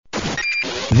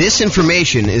This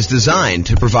information is designed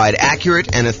to provide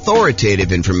accurate and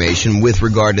authoritative information with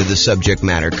regard to the subject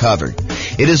matter covered.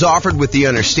 It is offered with the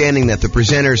understanding that the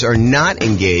presenters are not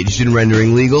engaged in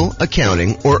rendering legal,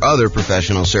 accounting, or other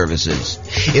professional services.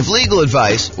 If legal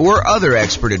advice or other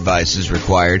expert advice is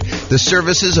required, the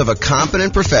services of a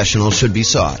competent professional should be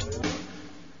sought.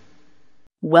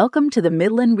 Welcome to the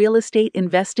Midland Real Estate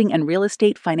Investing and Real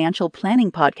Estate Financial Planning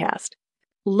Podcast.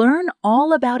 Learn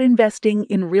all about investing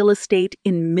in real estate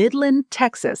in Midland,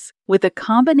 Texas, with a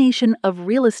combination of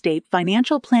real estate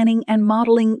financial planning and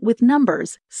modeling with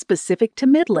numbers specific to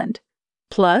Midland,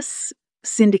 plus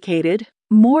syndicated,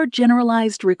 more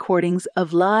generalized recordings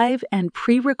of live and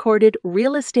pre-recorded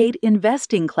real estate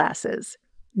investing classes,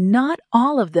 not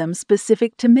all of them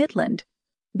specific to Midland.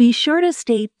 Be sure to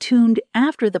stay tuned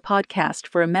after the podcast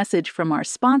for a message from our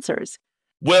sponsors.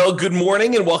 Well, good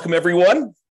morning and welcome,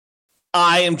 everyone.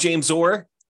 I am James Orr,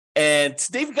 and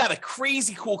today we've got a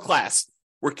crazy cool class.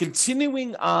 We're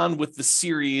continuing on with the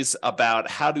series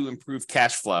about how to improve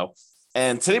cash flow.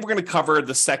 And today we're going to cover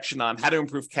the section on how to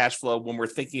improve cash flow when we're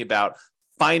thinking about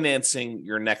financing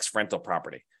your next rental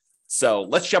property. So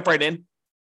let's jump right in,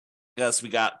 because we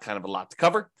got kind of a lot to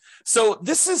cover. So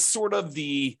this is sort of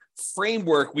the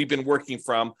framework we've been working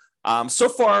from. So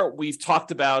far, we've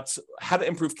talked about how to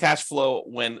improve cash flow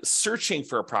when searching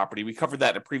for a property. We covered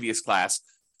that in a previous class.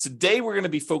 Today, we're going to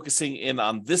be focusing in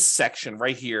on this section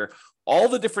right here, all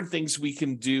the different things we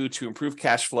can do to improve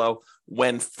cash flow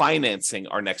when financing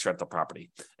our next rental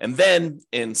property. And then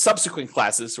in subsequent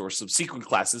classes or subsequent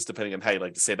classes, depending on how you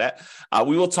like to say that,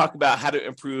 we will talk about how to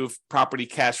improve property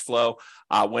cash flow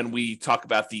when we talk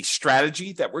about the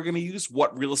strategy that we're going to use,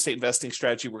 what real estate investing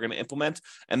strategy we're going to implement,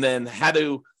 and then how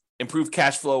to improve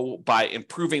cash flow by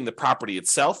improving the property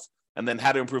itself, and then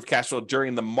how to improve cash flow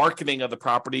during the marketing of the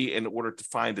property in order to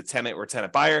find a tenant or a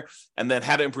tenant buyer, and then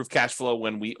how to improve cash flow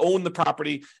when we own the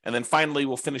property. And then finally,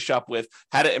 we'll finish up with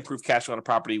how to improve cash flow on a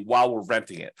property while we're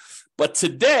renting it. But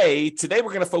today we're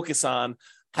going to focus on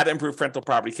how to improve rental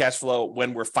property cash flow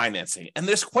when we're financing. And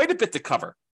there's quite a bit to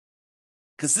cover,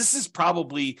 because this is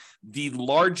probably the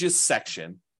largest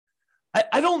section.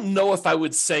 I don't know if I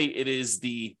would say it is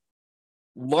the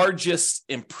largest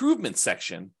improvement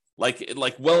section,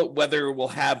 whether it will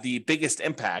have the biggest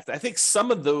impact. I think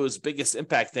some of those biggest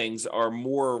impact things are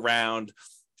more around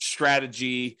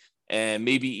strategy and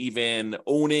maybe even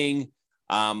owning.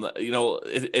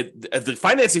 The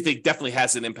financing thing definitely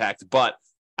has an impact, but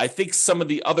I think some of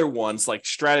the other ones like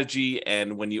strategy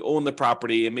and when you own the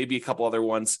property and maybe a couple other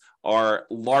ones are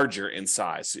larger in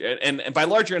size. And by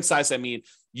larger in size, I mean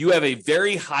you have a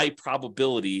very high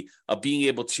probability of being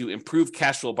able to improve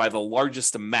cash flow by the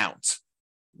largest amount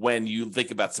when you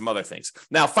think about some other things.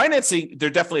 Now, financing, there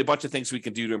are definitely a bunch of things we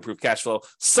can do to improve cash flow.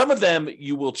 Some of them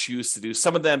you will choose to do.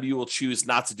 Some of them you will choose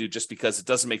not to do just because it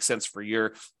doesn't make sense for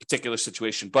your particular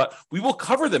situation. But we will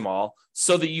cover them all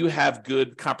so that you have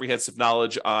good comprehensive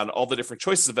knowledge on all the different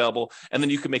choices available, and then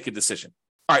you can make a decision.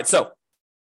 All right, so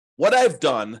what I've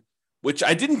done, which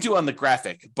I didn't do on the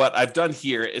graphic, but I've done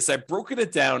here, is I've broken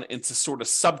it down into sort of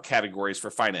subcategories for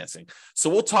financing. So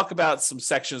we'll talk about some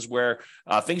sections where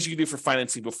things you can do for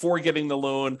financing before getting the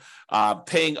loan,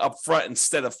 paying upfront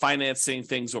instead of financing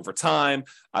things over time,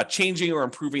 changing or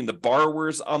improving the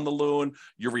borrowers on the loan,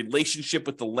 your relationship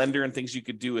with the lender and things you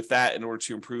could do with that in order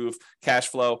to improve cash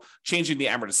flow, changing the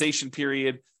amortization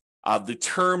period, the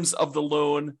terms of the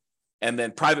loan, and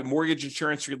then private mortgage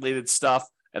insurance related stuff.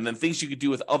 And then things you could do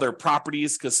with other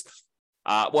properties, because,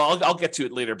 I'll get to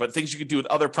it later, but things you could do with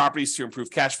other properties to improve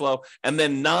cash flow. And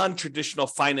then non-traditional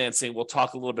financing, we'll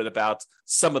talk a little bit about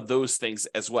some of those things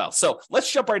as well. So let's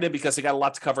jump right in, because I got a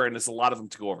lot to cover and there's a lot of them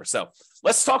to go over. So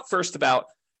let's talk first about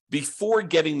before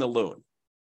getting the loan.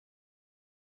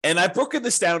 And I've broken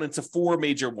this down into four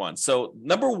major ones. So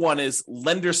number one is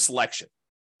lender selection.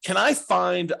 Can I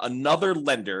find another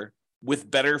lender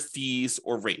with better fees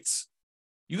or rates?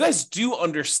 You guys do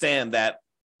understand that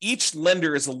each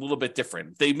lender is a little bit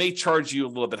different. They may charge you a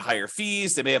little bit higher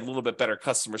fees. They may have a little bit better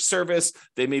customer service.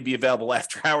 They may be available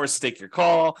after hours to take your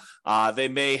call. They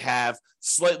may have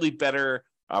slightly better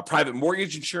private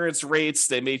mortgage insurance rates.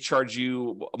 They may charge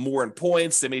you more in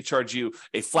points. They may charge you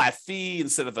a flat fee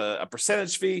instead of a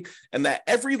percentage fee. And that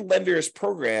every lender's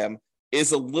program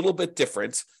is a little bit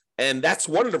different. And that's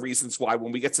one of the reasons why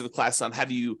when we get to the class on how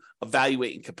do you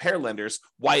evaluate and compare lenders,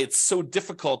 why it's so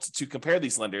difficult to compare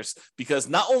these lenders, because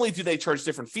not only do they charge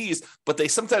different fees, but they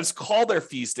sometimes call their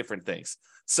fees different things.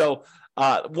 So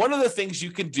one of the things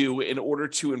you can do in order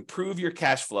to improve your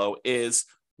cash flow is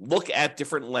look at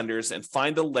different lenders and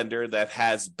find a lender that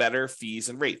has better fees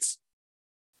and rates.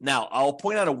 Now, I'll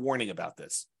point out a warning about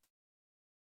this.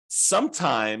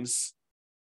 sometimes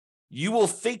you will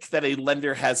think that a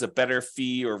lender has a better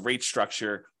fee or rate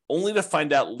structure only to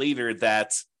find out later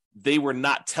that they were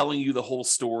not telling you the whole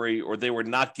story, or they were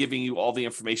not giving you all the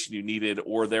information you needed,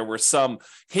 or there were some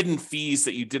hidden fees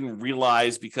that you didn't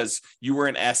realize because you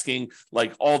weren't asking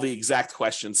like all the exact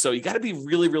questions. So you got to be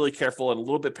really, really careful and a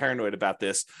little bit paranoid about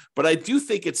this. But I do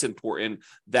think it's important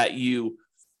that you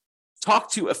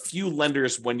talk to a few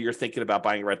lenders when you're thinking about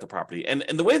buying a rental property. And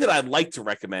the way that I'd like to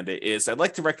recommend it is I'd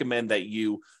like to recommend that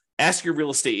you ask your real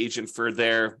estate agent for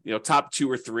their, top 2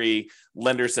 or 3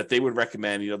 lenders that they would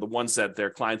recommend, the ones that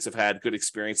their clients have had good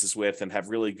experiences with and have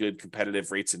really good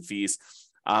competitive rates and fees.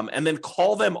 And then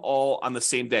call them all on the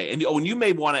same day. And you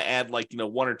may want to add 1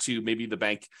 or 2, maybe the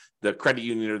bank, the credit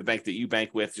union or the bank that you bank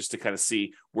with, just to kind of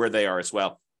see where they are as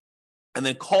well. And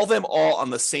then call them all on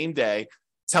the same day.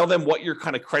 Tell them what your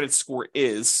kind of credit score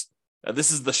is.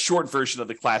 This is the short version of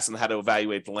the class on how to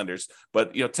evaluate the lenders,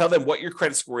 but tell them what your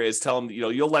credit score is. Tell them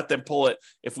you'll let them pull it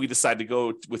if we decide to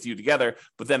go with you together.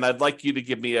 But then I'd like you to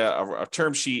give me a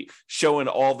term sheet showing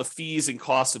all the fees and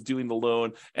costs of doing the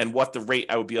loan and what the rate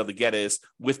I would be able to get is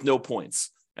with no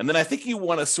points. And then I think you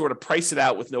want to sort of price it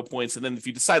out with no points. And then if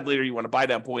you decide later you want to buy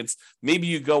down points, maybe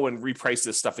you go and reprice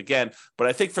this stuff again. But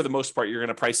I think for the most part, you're going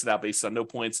to price it out based on no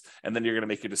points, and then you're going to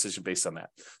make your decision based on that.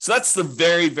 So that's the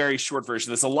very, very short version.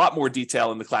 There's a lot more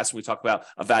detail in the class when we talk about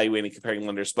evaluating, comparing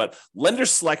lenders. But lender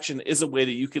selection is a way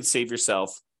that you can save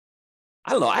yourself,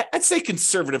 I don't know, I'd say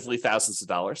conservatively thousands of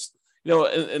dollars.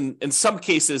 In some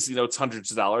cases, it's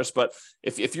hundreds of dollars, but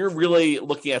if you're really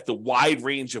looking at the wide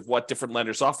range of what different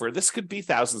lenders offer, this could be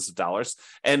thousands of dollars,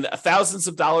 and thousands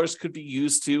of dollars could be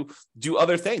used to do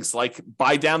other things like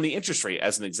buy down the interest rate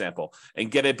as an example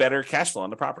and get a better cash flow on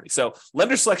the property. So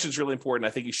lender selection is really important. I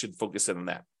think you should focus in on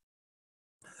that.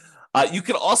 You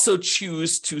can also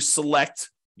choose to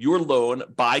select your loan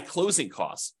by closing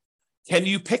costs. Can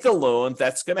you pick a loan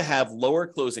that's going to have lower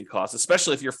closing costs,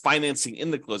 especially if you're financing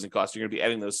in the closing costs, you're going to be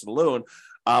adding those to the loan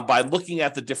by looking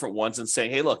at the different ones and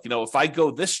saying, hey, look, if I go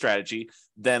this strategy,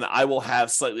 then I will have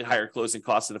slightly higher closing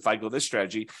costs than if I go this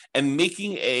strategy, and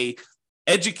making a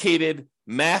educated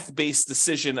math-based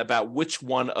decision about which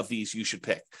one of these you should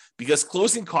pick, because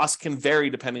closing costs can vary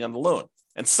depending on the loan.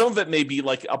 And some of it may be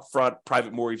like upfront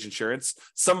private mortgage insurance.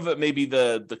 Some of it may be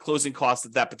the closing costs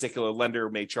that particular lender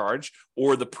may charge,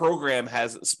 or the program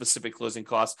has specific closing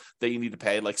costs that you need to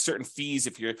pay, like certain fees,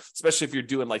 especially if you're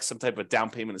doing like some type of down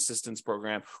payment assistance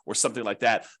program or something like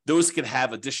that. Those can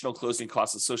have additional closing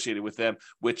costs associated with them,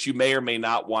 which you may or may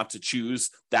not want to choose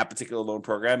that particular loan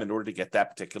program in order to get that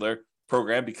particular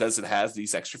program because it has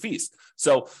these extra fees.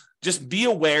 So just be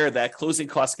aware that closing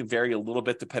costs can vary a little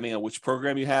bit depending on which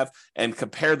program you have, and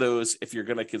compare those if you're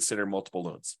going to consider multiple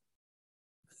loans.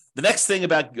 The next thing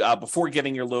about before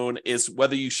getting your loan is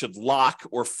whether you should lock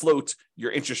or float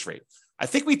your interest rate. I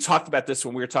think we talked about this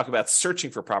when we were talking about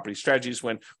searching for property strategies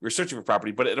when we were searching for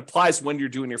property, but it applies when you're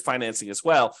doing your financing as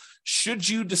well. Should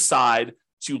you decide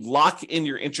to lock in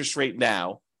your interest rate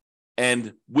now,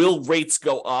 and will rates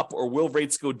go up or will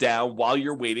rates go down while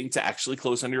you're waiting to actually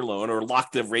close on your loan, or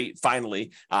lock the rate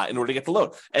finally in order to get the loan?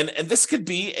 And this could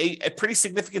be a pretty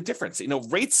significant difference.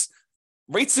 Rates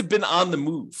have been on the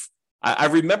move. I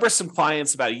remember some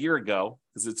clients about a year ago,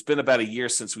 because it's been about a year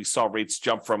since we saw rates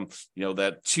jump from,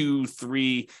 that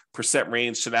 2-3%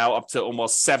 range to now up to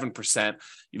almost 7%.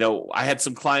 I had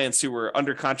some clients who were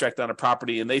under contract on a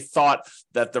property, and they thought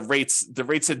that the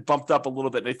rates had bumped up a little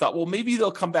bit. And they thought, well, maybe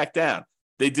they'll come back down.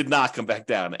 They did not come back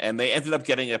down, and they ended up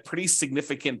getting a pretty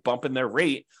significant bump in their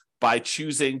rate by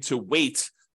choosing to wait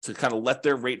to kind of let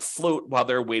their rate float while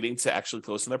they're waiting to actually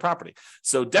close on their property.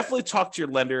 So definitely talk to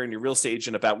your lender and your real estate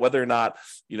agent about whether or not,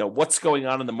 what's going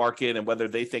on in the market, and whether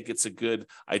they think it's a good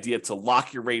idea to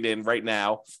lock your rate in right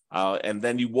now. And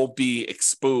then you won't be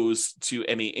exposed to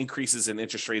any increases in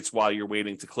interest rates while you're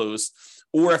waiting to close,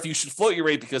 or if you should float your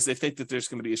rate because they think that there's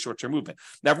going to be a short-term movement.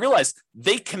 Now realize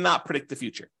they cannot predict the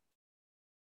future.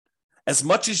 As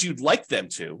much as you'd like them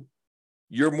to,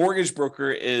 your mortgage broker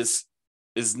is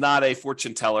not a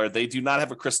fortune teller. They do not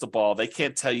have a crystal ball. They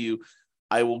can't tell you,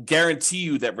 I will guarantee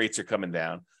you that rates are coming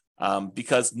down,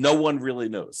 because no one really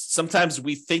knows. Sometimes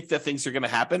we think that things are going to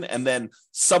happen, and then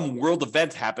some world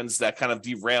event happens that kind of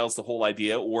derails the whole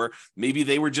idea, or maybe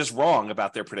they were just wrong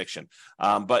about their prediction.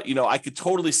 But I could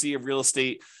totally see a real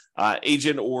estate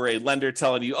agent or a lender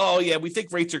telling you, oh yeah, we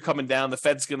think rates are coming down. The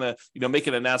Fed's going to, make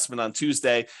an announcement on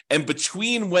Tuesday. And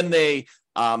between when they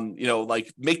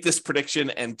like make this prediction,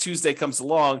 and Tuesday comes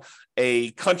along,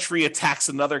 a country attacks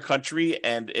another country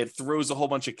and it throws a whole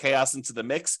bunch of chaos into the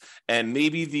mix, and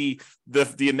maybe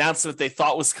the announcement they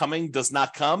thought was coming does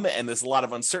not come, and there's a lot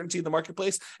of uncertainty in the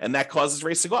marketplace, and that causes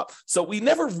rates to go up. So we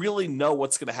never really know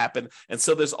what's going to happen, and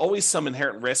so there's always some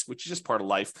inherent risk, which is just part of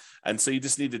life, and so you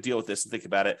just need to deal with this and think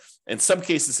about it. In some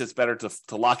cases it's better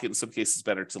to lock it, in some cases it's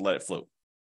better to let it float.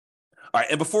 All right,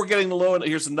 and before getting the loan,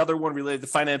 here's another one related to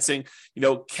financing.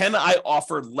 Can I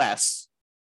offer less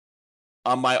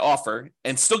on my offer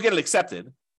and still get it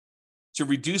accepted to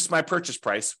reduce my purchase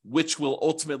price, which will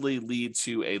ultimately lead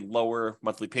to a lower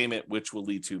monthly payment, which will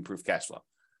lead to improved cash flow?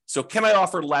 So can I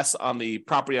offer less on the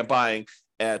property I'm buying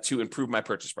to improve my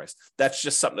purchase price? That's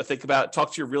just something to think about.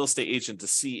 Talk to your real estate agent to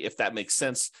see if that makes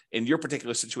sense in your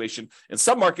particular situation. In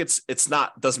some markets,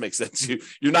 doesn't make sense.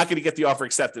 You're not going to get the offer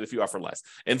accepted if you offer less.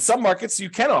 In some markets,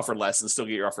 you can offer less and still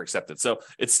get your offer accepted. So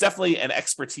it's definitely an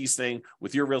expertise thing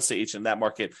with your real estate agent in that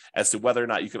market as to whether or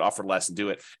not you could offer less and do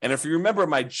it. And if you remember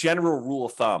my general rule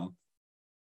of thumb,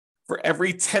 for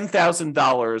every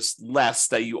 $10,000 less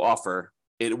that you offer,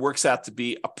 it works out to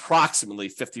be approximately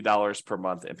 $50 per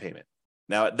month in payment.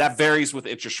 Now, that varies with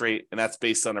interest rate, and that's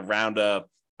based on around 4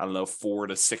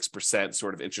 to 6%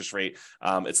 sort of interest rate.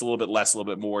 It's a little bit less, a little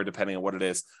bit more, depending on what it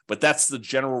is. But that's the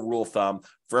general rule of thumb.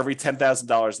 For every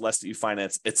 $10,000 less that you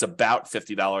finance, it's about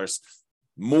 $50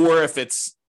 more if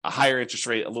it's a higher interest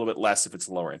rate, a little bit less if it's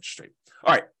a lower interest rate.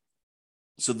 All right.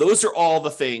 So those are all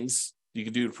the things you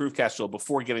can do to improve cash flow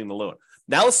before getting the loan.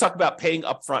 Now let's talk about paying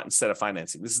upfront instead of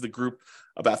financing. This is the group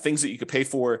about things that you could pay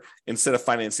for instead of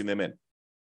financing them in.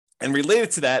 And related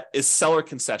to that is seller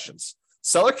concessions.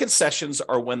 Seller concessions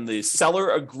are when the seller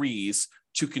agrees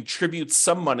to contribute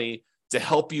some money to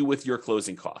help you with your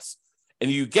closing costs.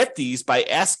 And you get these by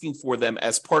asking for them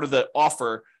as part of the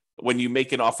offer when you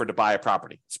make an offer to buy a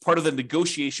property. It's part of the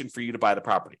negotiation for you to buy the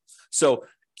property. So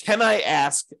can I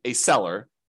ask a seller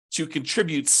to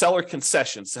contribute seller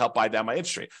concessions to help buy down my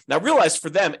interest rate? Now realize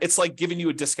for them, it's like giving you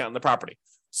a discount on the property.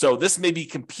 So this may be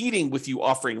competing with you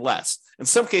offering less. In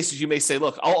some cases, you may say,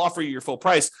 look, I'll offer you your full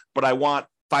price, but I want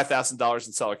 $5,000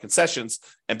 in seller concessions.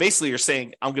 And basically you're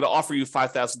saying, I'm going to offer you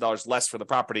 $5,000 less for the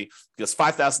property because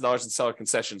 $5,000 in seller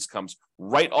concessions comes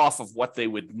right off of what they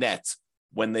would net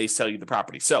when they sell you the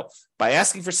property. So by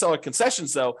asking for seller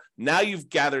concessions, though, now you've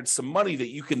gathered some money that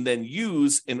you can then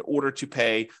use in order to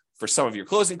pay for some of your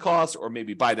closing costs, or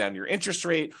maybe buy down your interest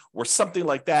rate or something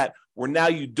like that, where now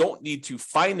you don't need to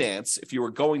finance if you were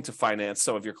going to finance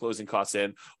some of your closing costs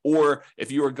in, or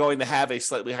if you were going to have a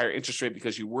slightly higher interest rate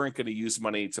because you weren't going to use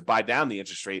money to buy down the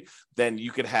interest rate, then you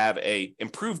could have a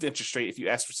improved interest rate if you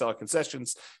ask for seller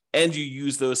concessions and you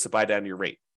use those to buy down your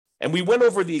rate. And we went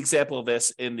over the example of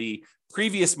this in the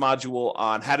previous module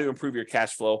on how to improve your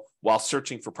cash flow while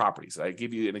searching for properties. I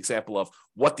give you an example of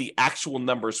what the actual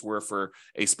numbers were for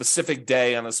a specific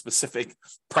day on a specific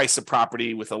price of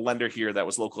property with a lender here that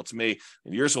was local to me.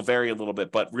 And yours will vary a little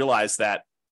bit, but realize that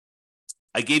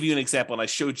I gave you an example and I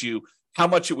showed you how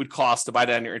much it would cost to buy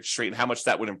down your interest rate and how much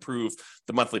that would improve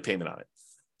the monthly payment on it.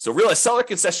 So realize seller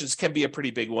concessions can be a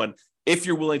pretty big one if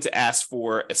you're willing to ask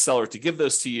for a seller to give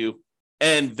those to you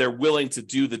and they're willing to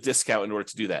do the discount in order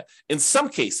to do that. In some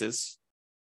cases,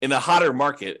 in a hotter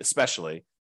market especially,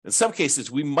 in some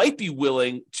cases, we might be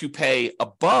willing to pay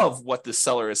above what the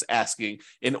seller is asking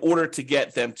in order to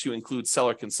get them to include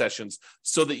seller concessions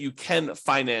so that you can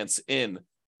finance in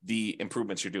the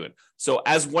improvements you're doing. So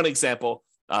as one example,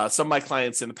 some of my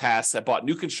clients in the past have bought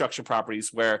new construction properties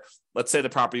where, let's say the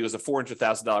property was a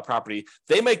 $400,000 property.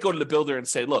 They might go to the builder and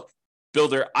say, look,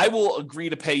 builder, I will agree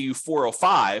to pay you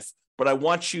 $405,000, but I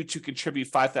want you to contribute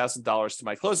 $5,000 to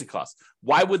my closing costs.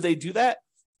 Why would they do that?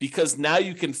 Because now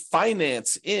you can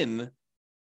finance in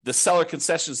the seller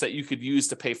concessions that you could use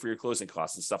to pay for your closing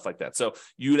costs and stuff like that. So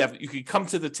you could come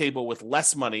to the table with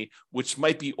less money, which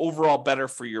might be overall better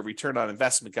for your return on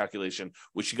investment calculation,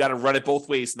 which you got to run it both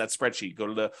ways in that spreadsheet. Go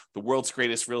to the world's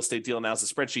greatest real estate deal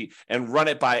analysis spreadsheet and run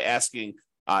it by asking,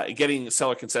 getting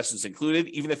seller concessions included,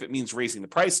 even if it means raising the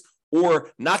price,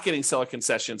 or not getting seller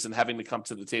concessions and having to come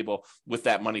to the table with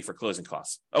that money for closing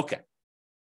costs. Okay.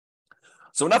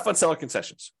 So enough on seller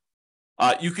concessions.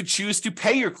 You could choose to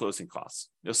pay your closing costs.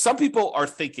 Some people are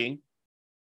thinking,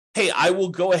 hey, I will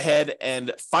go ahead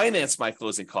and finance my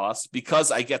closing costs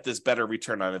because I get this better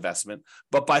return on investment.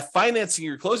 But by financing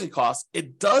your closing costs,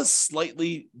 it does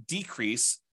slightly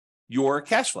decrease your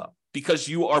cash flow because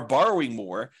you are borrowing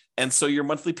more. And so your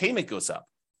monthly payment goes up.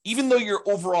 Even though your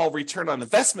overall return on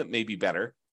investment may be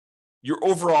better, your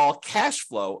overall cash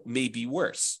flow may be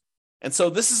worse. And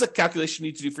so this is a calculation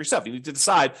you need to do for yourself. You need to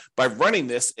decide by running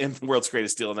this in the world's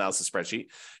greatest deal analysis spreadsheet.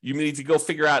 You need to go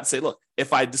figure out and say, look,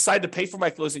 if I decide to pay for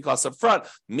my closing costs up front,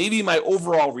 maybe my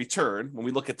overall return, when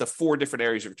we look at the 4 different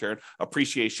areas of return,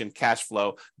 appreciation, cash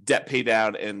flow, debt pay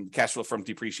down, and cash flow from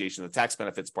depreciation, the tax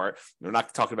benefits part. We're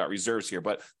not talking about reserves here,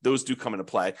 but those do come into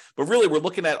play. But really, we're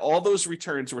looking at all those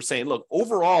returns. We're saying, look,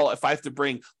 overall, if I have to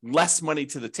bring less money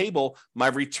to the table, my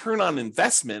return on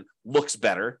investment looks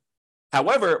better.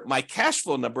 However, my cash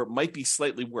flow number might be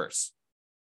slightly worse.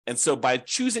 And so by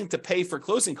choosing to pay for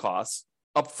closing costs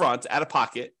up front out of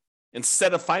pocket,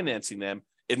 instead of financing them,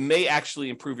 it may actually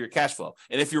improve your cash flow.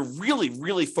 And if you're really,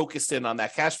 really focused in on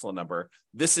that cash flow number,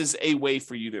 this is a way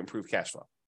for you to improve cash flow.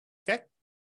 Okay?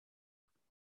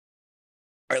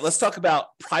 All right, let's talk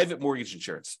about private mortgage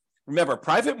insurance. Remember,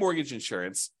 private mortgage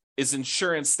insurance is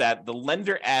insurance that the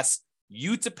lender asks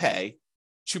you to pay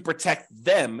to protect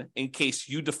them in case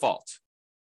you default.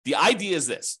 The idea is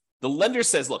this. The lender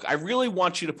says, look, I really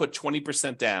want you to put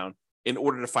 20% down in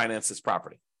order to finance this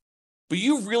property. But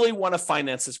you really want to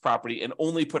finance this property and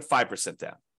only put 5%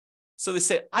 down. So they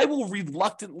say, I will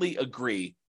reluctantly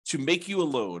agree to make you a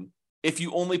loan if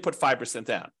you only put 5%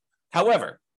 down.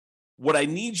 However, what I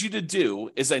need you to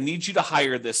do is I need you to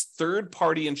hire this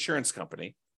third-party insurance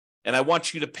company, and I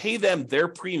want you to pay them their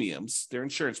premiums, their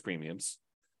insurance premiums,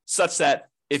 such that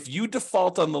if you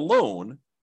default on the loan,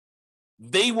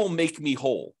 they will make me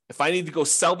whole. If I need to go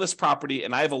sell this property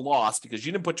and I have a loss because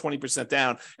you didn't put 20%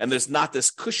 down and there's not this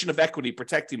cushion of equity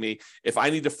protecting me, if I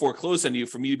need to foreclose on you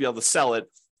for me to be able to sell it,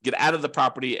 get out of the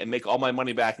property and make all my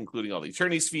money back, including all the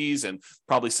attorney's fees and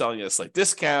probably selling at a slight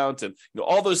discount and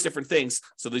all those different things.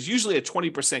 So there's usually a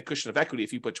 20% cushion of equity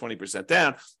if you put 20%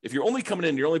 down. If you're only coming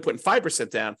in, you're only putting 5%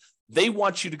 down, they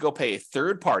want you to go pay a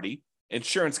third-party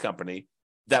insurance company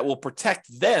that will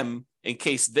protect them in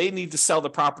case they need to sell the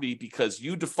property because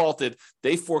you defaulted,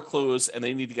 they foreclose, and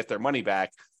they need to get their money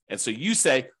back. And so you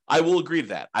say, I will agree to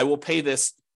that. I will pay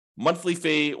this monthly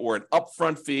fee or an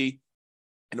upfront fee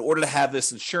in order to have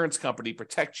this insurance company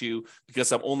protect you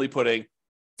because I'm only putting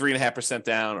 3.5%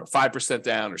 down or 5%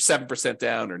 down or 7%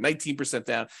 down or 19%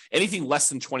 down. Anything less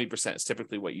than 20% is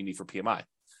typically what you need for PMI,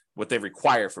 what they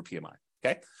require for PMI.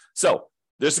 Okay. So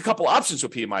there's a couple options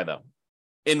with PMI though.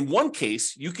 In one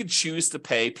case, you could choose to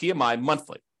pay PMI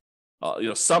monthly.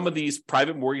 Some of these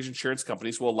private mortgage insurance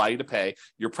companies will allow you to pay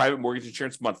your private mortgage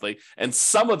insurance monthly, and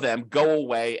some of them go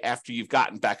away after you've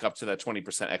gotten back up to that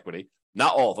 20% equity.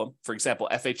 Not all of them. For example,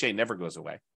 FHA never goes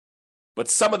away. But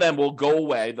some of them will go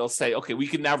away. They'll say, okay, we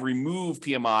can now remove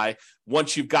PMI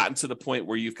once you've gotten to the point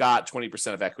where you've got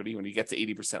 20% of equity, when you get to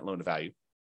 80% loan to value.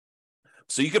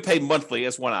 So you could pay monthly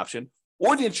as one option.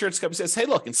 Or the insurance company says, hey,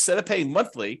 look, instead of paying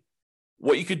monthly,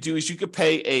 what you could do is you could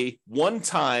pay a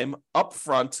one-time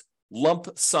upfront lump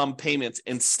sum payment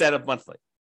instead of monthly.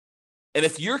 And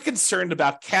if you're concerned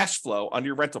about cash flow on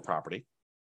your rental property,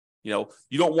 you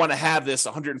don't want to have this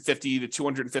 $150 to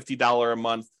 $250 a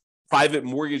month private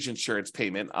mortgage insurance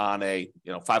payment on a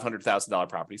 $500,000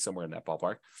 property, somewhere in that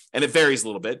ballpark. And it varies a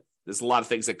little bit. There's a lot of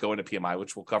things that go into PMI,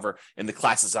 which we'll cover in the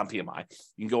classes on PMI.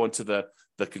 You can go into the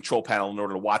control panel in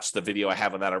order to watch the video I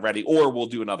have on that already, or we'll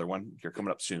do another one here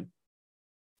coming up soon.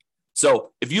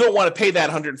 So if you don't want to pay that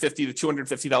 $150 to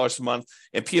 $250 a month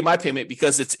in PMI payment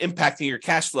because it's impacting your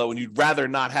cash flow and you'd rather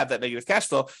not have that negative cash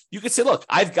flow, you could say, look,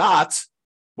 I've got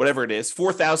whatever it is,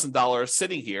 $4,000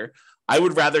 sitting here. I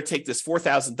would rather take this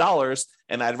 $4,000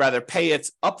 and I'd rather pay it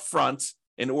upfront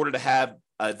in order to have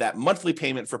that monthly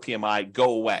payment for PMI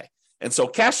go away. And so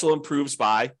cash flow improves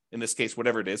by, in this case,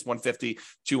 whatever it is, $150,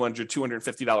 $200,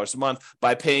 $250 a month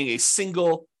by paying a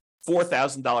single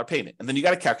 $4,000 payment. And then you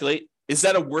got to calculate, is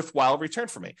that a worthwhile return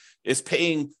for me? Is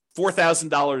paying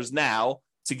 $4,000 now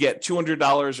to get $200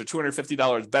 or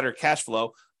 $250 better cash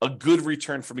flow a good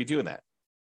return for me doing that?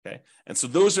 Okay. And so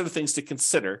those are the things to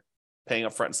consider paying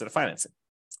upfront instead of financing.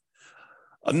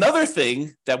 Another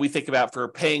thing that we think about for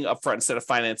paying upfront instead of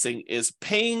financing is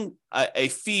paying a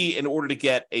fee in order to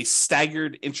get a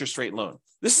staggered interest rate loan.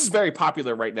 This is very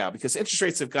popular right now because interest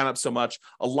rates have gone up so much.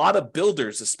 A lot of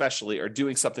builders especially are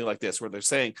doing something like this where they're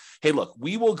saying, hey, look,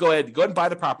 we will go ahead and buy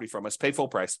the property from us, pay full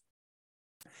price,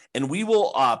 and we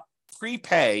will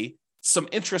prepay some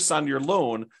interest on your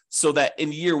loan so that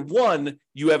in year one,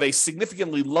 you have a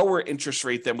significantly lower interest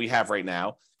rate than we have right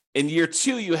now. In year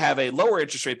two, you have a lower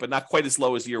interest rate, but not quite as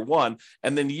low as year one.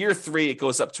 And then year three, it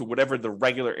goes up to whatever the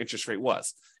regular interest rate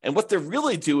was. And what they're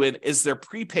really doing is they're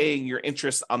prepaying your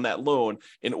interest on that loan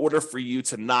in order for you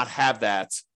to not have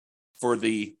that for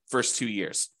the first 2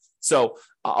 years. So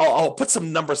I'll put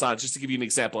some numbers on it just to give you an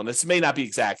example. And this may not be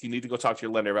exact. You need to go talk to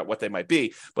your lender about what they might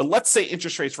be. But let's say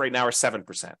interest rates right now are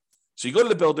 7%. So you go to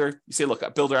the builder, you say,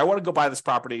 look, builder, I want to go buy this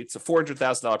property. It's a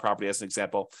 $400,000 property as an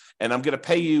example, and I'm going to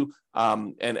pay you,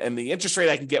 and the interest rate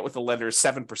I can get with the lender is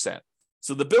 7%.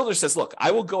 So the builder says, look,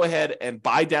 I will go ahead and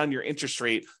buy down your interest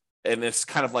rate, and it's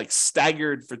kind of like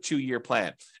staggered for 2-year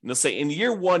plan. And they'll say in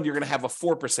year 1, you're going to have a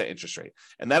 4% interest rate,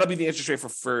 and that'll be the interest rate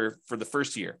for the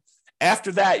first year.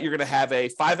 After that, you're going to have a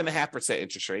 5.5%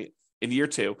 interest rate in year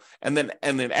 2. And then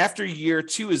after year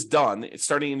 2 is done,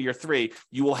 starting in year 3,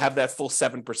 you will have that full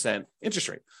 7% interest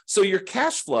rate. So your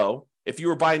cash flow, if you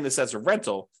were buying this as a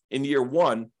rental in year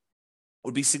 1,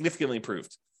 would be significantly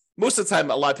improved. Most of the time,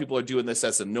 a lot of people are doing this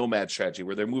as a nomad strategy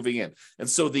where they're moving in. And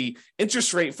so the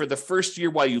interest rate for the first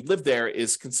year while you live there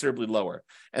is considerably lower.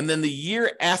 And then the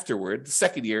year afterward, the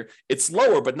second year, it's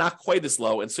lower, but not quite as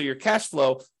low. And so your cash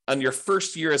flow on your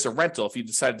first year as a rental, if you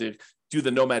decide to do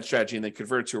the nomad strategy and then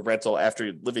convert it to a rental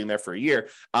after living there for a year,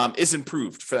 is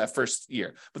improved for that first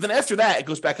year. But then after that, it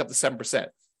goes back up to 7%.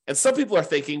 And some people are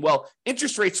thinking, well,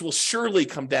 interest rates will surely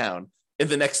come down in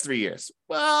the next 3 years.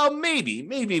 Well, maybe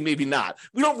not.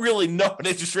 We don't really know what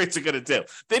interest rates are going to do.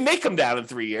 They may come down in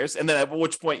 3 years, and then at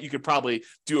which point you could probably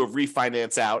do a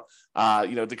refinance out,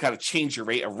 to kind of change your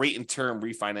rate, a rate and term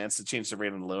refinance to change the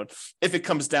rate on the loan, if it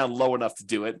comes down low enough to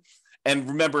do it. And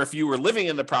remember, if you were living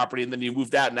in the property and then you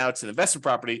moved out and now it's an investment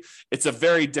property, it's a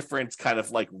very different kind of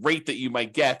like rate that you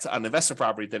might get on investment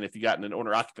property than if you got in an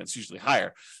owner occupant. It's usually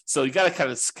higher. So you got to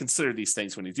kind of consider these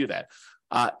things when you do that.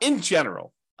 In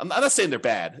general, I'm not saying they're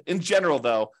bad. In general,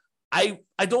 though, I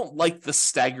don't like the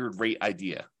staggered rate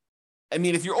idea. I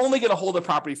mean, if you're only going to hold a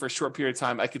property for a short period of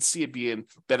time, I could see it being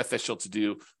beneficial to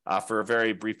do for a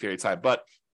very brief period of time. But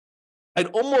I'd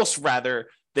almost rather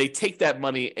they take that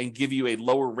money and give you a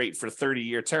lower rate for a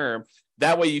 30-year term.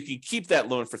 That way you can keep that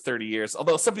loan for 30 years.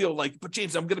 Although some people are like, but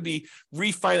James, I'm going to be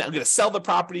refinance. I'm going to sell the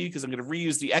property because I'm going to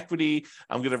reuse the equity.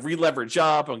 I'm going to re-leverage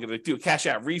up. I'm going to do a cash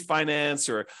out refinance,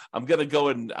 or I'm going to go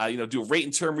and do a rate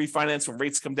and term refinance when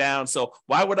rates come down. So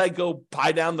why would I go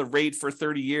buy down the rate for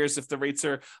 30 years if the rates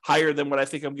are higher than what I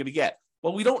think I'm going to get?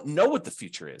 Well, we don't know what the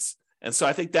future is. And so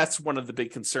I think that's one of the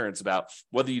big concerns about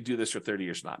whether you do this for 30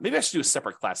 years or not. Maybe I should do a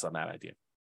separate class on that idea.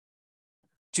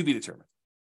 To be determined.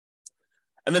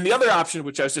 And then the other option,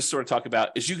 which I was just sort of talking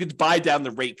about, is you could buy down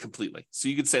the rate completely. So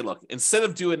you could say, look, instead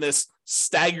of doing this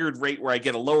staggered rate where I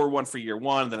get a lower one for year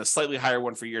 1, then a slightly higher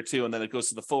one for year 2, and then it goes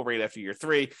to the full rate after year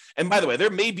 3. And by the way, there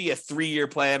may be a 3-year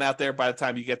plan out there by the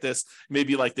time you get this.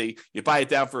 Maybe like you buy it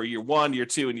down for year 1, year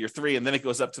 2, and year 3, and then it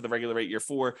goes up to the regular rate year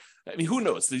 4. I mean, who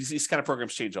knows? These kind of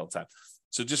programs change all the time.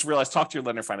 So just realize, talk to your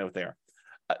lender, find out what they are.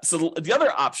 So the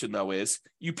other option, though, is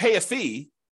you pay a fee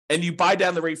and you buy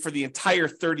down the rate for the entire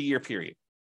 30-year period.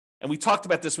 And we talked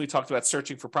about this when we talked about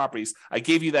searching for properties. I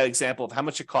gave you that example of how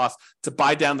much it costs to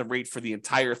buy down the rate for the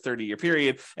entire 30-year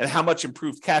period and how much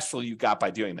improved cash flow you got by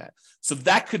doing that. So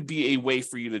that could be a way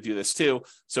for you to do this too.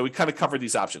 So we kind of covered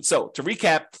these options. So to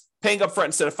recap, paying up front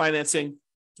instead of financing.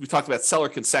 We talked about seller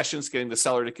concessions, getting the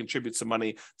seller to contribute some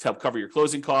money to help cover your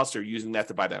closing costs or using that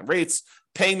to buy down rates.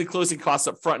 Paying the closing costs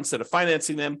up front instead of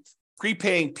financing them.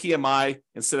 Prepaying PMI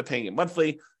instead of paying it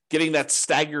monthly. Getting that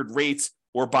staggered rate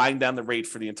or buying down the rate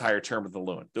for the entire term of the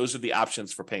loan. Those are the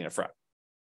options for paying up front.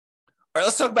 All right,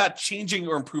 let's talk about changing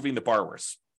or improving the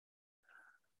borrowers.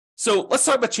 So let's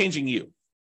talk about changing you.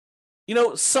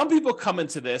 Some people come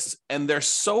into this and they're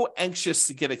so anxious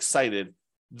to get excited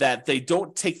that they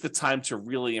don't take the time to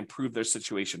really improve their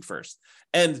situation first.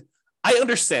 And I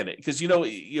understand it because,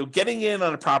 getting in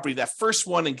on a property, that first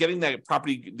one, and getting that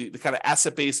property, the kind of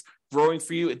asset base growing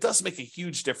for you, it does make a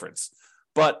huge difference.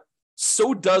 But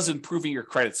so does improving your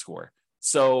credit score.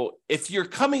 So if you're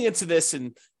coming into this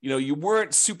and, you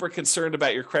weren't super concerned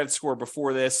about your credit score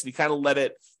before this, and you kind of let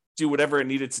it do whatever it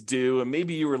needed to do, and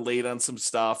maybe you were late on some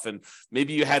stuff, and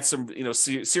maybe you had some,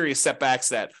 serious setbacks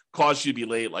that caused you to be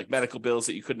late, like medical bills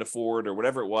that you couldn't afford or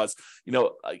whatever it was,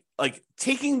 like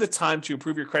taking the time to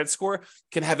improve your credit score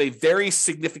can have a very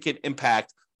significant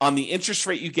impact on the interest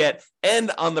rate you get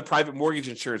and on the private mortgage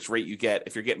insurance rate you get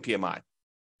if you're getting PMI.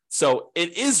 So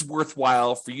it is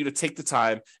worthwhile for you to take the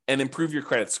time and improve your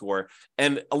credit score.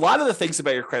 And a lot of the things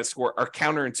about your credit score are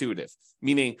counterintuitive,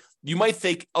 meaning you might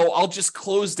think, oh, I'll just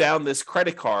close down this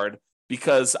credit card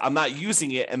because I'm not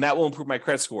using it and that will improve my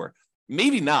credit score.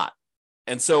 Maybe not.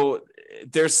 And so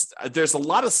there's a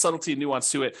lot of subtlety and nuance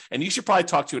to it. And you should probably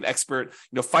talk to an expert,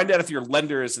 find out if your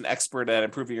lender is an expert at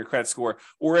improving your credit score,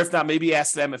 or if not, maybe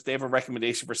ask them if they have a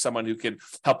recommendation for someone who can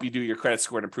help you do your credit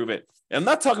score and improve it. And I'm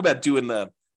not talking about doing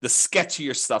the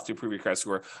sketchier stuff to improve your credit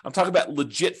score. I'm talking about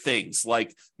legit things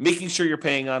like making sure you're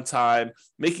paying on time,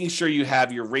 making sure you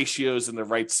have your ratios in the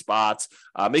right spots,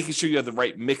 making sure you have the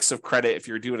right mix of credit if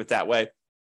you're doing it that way.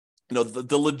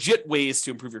 the legit ways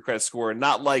to improve your credit score,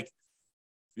 not like,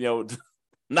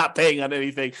 not paying on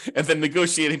anything and then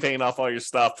negotiating paying off all your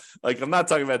stuff. Like, I'm not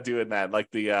talking about doing that,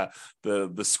 like the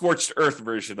scorched earth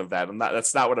version of that.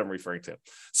 That's not what I'm referring to.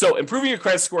 So improving your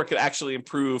credit score could actually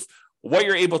improve what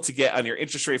you're able to get on your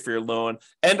interest rate for your loan,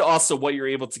 and also what you're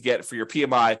able to get for your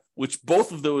PMI, which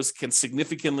both of those can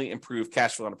significantly improve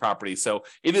cash flow on a property. So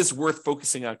it is worth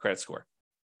focusing on credit score.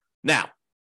 Now,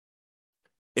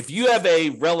 if you have a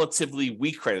relatively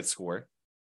weak credit score,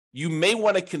 you may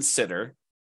want to consider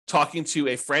talking to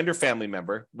a friend or family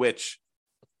member, which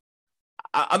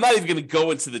I'm not even going to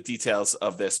go into the details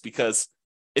of this because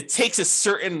it takes a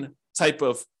certain type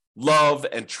of love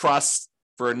and trust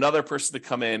for another person to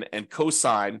come in and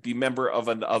co-sign, be member of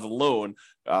a loan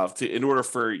in order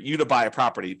for you to buy a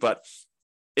property. But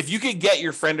if you can get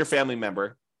your friend or family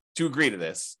member to agree to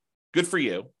this, good for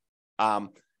you.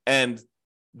 And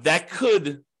that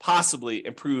could possibly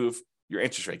improve your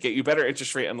interest rate, get you better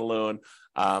interest rate on the loan.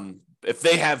 If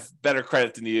they have better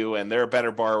credit than you and they're a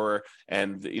better borrower,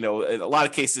 and in a lot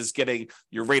of cases, getting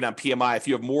your rate on PMI, if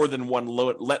you have more than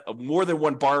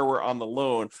one borrower on the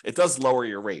loan, it does lower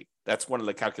your rate. That's one of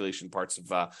the calculation parts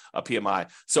of a PMI.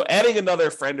 So adding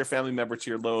another friend or family member to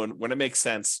your loan when it makes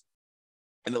sense,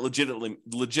 and it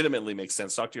legitimately makes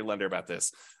sense, talk to your lender about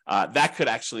this. That could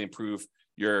actually improve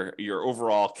your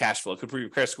overall cash flow. It could improve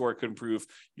your credit score. It could improve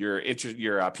your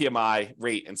PMI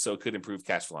rate, and so it could improve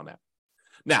cash flow on that.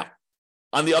 Now,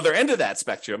 on the other end of that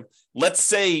spectrum, let's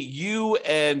say you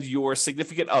and your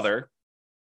significant other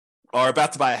are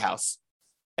about to buy a house,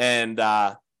 and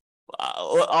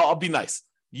I'll be nice.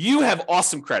 You have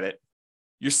awesome credit.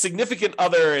 Your significant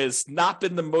other has not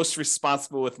been the most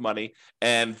responsible with money,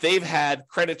 and they've had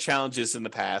credit challenges in the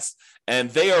past, and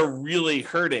they are really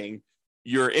hurting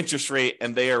your interest rate,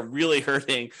 and they are really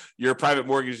hurting your private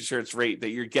mortgage insurance rate that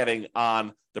you're getting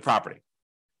on the property.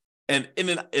 And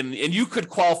you could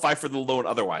qualify for the loan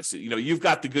otherwise. You've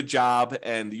got the good job,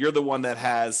 and you're the one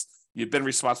that you've been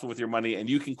responsible with your money, and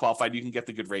you can qualify. You can get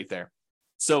the good rate there.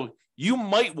 So you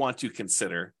might want to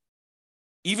consider,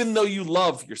 even though you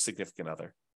love your significant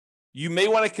other, you may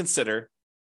want to consider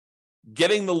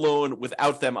getting the loan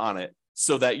without them on it,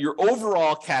 so that your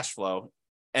overall cash flow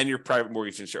and your private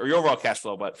mortgage insurance, or your overall cash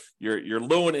flow, but your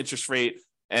loan interest rate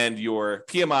and your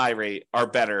PMI rate are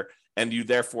better, and you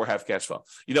therefore have cash flow.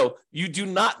 You do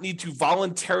not need to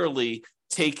voluntarily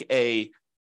take a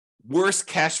worse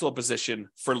cash flow position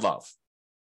for love.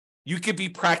 You could be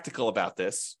practical about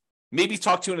this. Maybe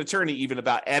talk to an attorney even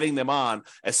about adding them on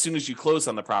as soon as you close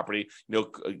on the property,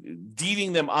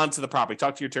 deeding them onto the property.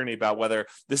 Talk to your attorney about whether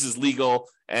this is legal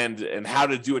and how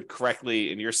to do it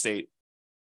correctly in your state.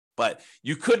 But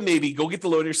you could maybe go get the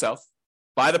loan yourself,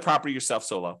 buy the property yourself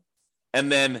solo, and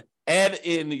then add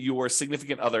in your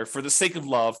significant other for the sake of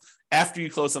love after you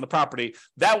close on the property.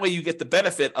 That way you get the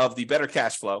benefit of the better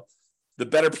cash flow, the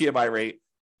better PMI rate,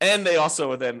 and they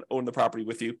also then own the property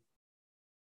with you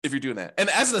if you're doing that. And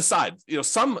as an aside,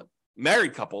 some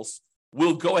married couples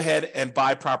will go ahead and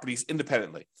buy properties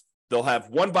independently. They'll have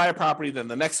one buy a property, then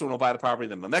the next one will buy the property,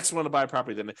 then the next one will buy a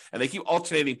property, and they keep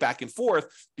alternating back and forth,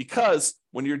 because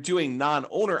when you're doing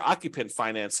non-owner occupant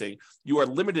financing, you are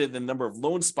limited in the number of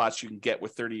loan spots you can get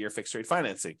with 30-year fixed rate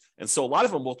financing. And so a lot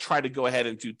of them will try to go ahead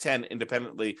and do 10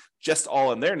 independently, just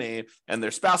all in their name, and their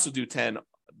spouse will do 10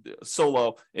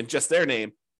 solo in just their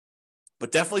name.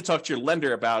 But definitely talk to your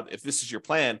lender about if this is your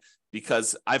plan,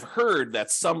 because I've heard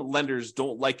that some lenders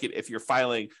don't like it if you're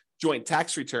filing joint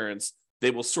tax returns. They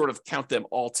will sort of count them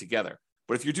all together.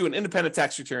 But if you're doing independent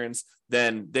tax returns,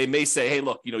 then they may say, hey,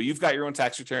 look, you've got your own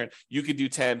tax return. You could do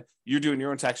 10. You're doing your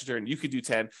own tax return. You could do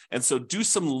 10. And so do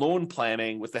some loan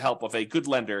planning with the help of a good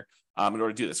lender in order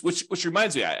to do this, which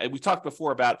reminds me, we talked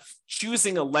before about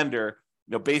choosing a lender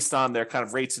based on their kind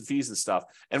of rates and fees and stuff,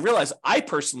 and realize I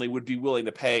personally would be willing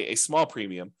to pay a small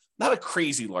premium, not a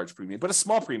crazy large premium, but a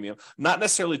small premium, not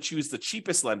necessarily choose the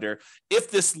cheapest lender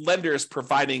if this lender is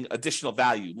providing additional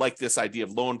value, like this idea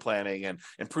of loan planning and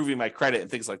improving my credit and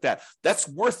things like that. That's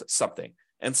worth something.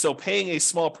 And so paying a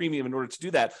small premium in order to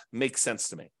do that makes sense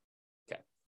to me. Okay.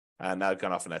 Now I've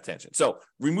gone off on that tangent. So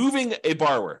removing a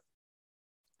borrower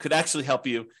could actually help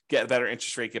you get a better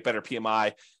interest rate, get better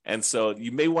PMI. And so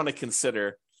you may want to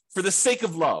consider, for the sake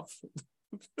of love,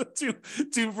 for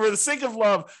the sake of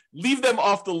love, leave them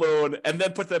off the loan and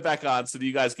then put them back on, so that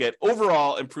you guys get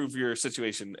overall improve your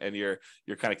situation and your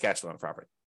kind of cash flow on the property.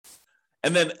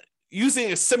 And then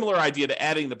using a similar idea to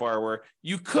adding the borrower,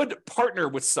 you could partner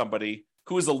with somebody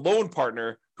who is a loan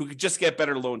partner who could just get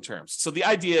better loan terms. So the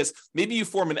idea is maybe you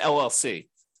form an LLC,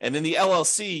 And in the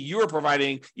LLC, you are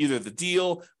providing either the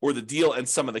deal and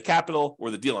some of the capital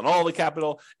or the deal and all the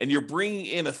capital. And you're bringing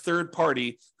in a third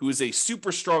party who is a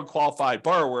super strong qualified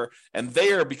borrower. And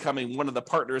they are becoming one of the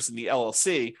partners in the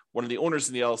LLC, one of the owners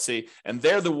in the LLC. And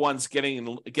they're the ones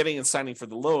getting and signing for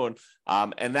the loan.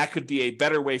 And that could be a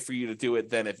better way for you to do it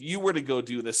than if you were to go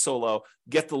do this solo,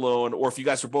 get the loan, or if you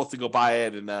guys were both to go buy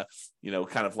it and,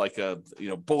 kind of like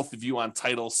both of you on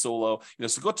title solo,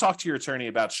 so go talk to your attorney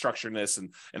about structuring this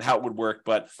and how it would work,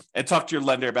 and talk to your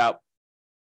lender about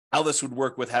how this would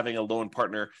work with having a loan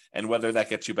partner and whether that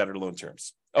gets you better loan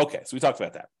terms. Okay, so we talked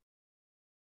about that.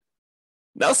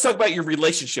 Now let's talk about your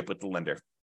relationship with the lender.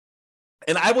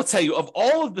 And I will tell you, of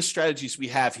all of the strategies we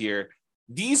have here,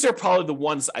 these are probably the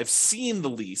ones I've seen the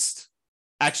least,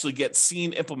 actually get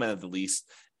seen implemented the least,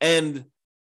 and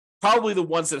probably the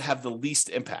ones that have the least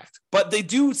impact. But they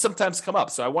do sometimes come up,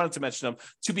 so I wanted to mention them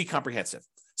to be comprehensive.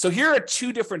 So here are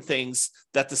two different things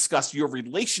that discuss your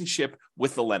relationship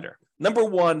with the lender. Number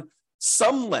one,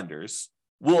 some lenders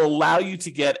will allow you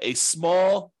to get a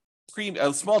small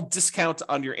discount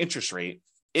on your interest rate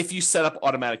if you set up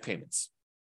automatic payments.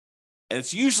 And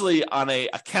it's usually on an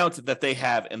account that they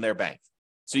have in their bank.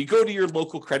 So you go to your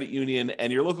local credit union,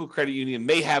 and your local credit union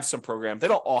may have some program. They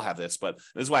don't all have this, but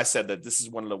this is why I said that this is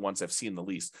one of the ones I've seen the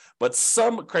least. But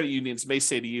some credit unions may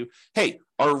say to you, hey,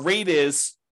 our rate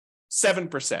is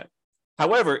 7%.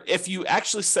 However, if you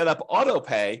actually set up auto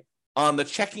pay on the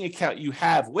checking account you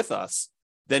have with us,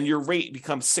 then your rate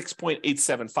becomes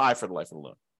 6.875 for the life of the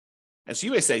loan. And so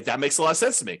you may say, that makes a lot of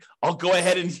sense to me. I'll go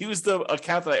ahead and use the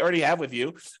account that I already have with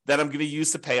you that I'm going to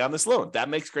use to pay on this loan. That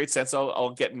makes great sense.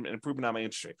 I'll get an improvement on my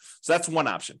interest rate. So that's one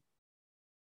option.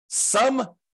 Some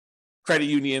credit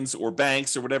unions or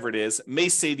banks or whatever it is may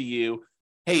say to you,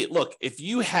 hey, look, if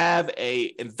you have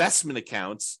a investment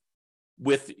account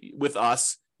with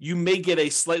us, you may get a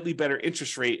slightly better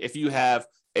interest rate if you have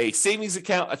a savings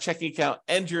account, a checking account,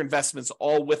 and your investments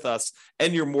all with us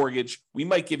and your mortgage. We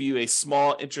might give you a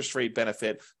small interest rate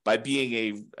benefit by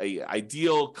being a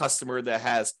ideal customer that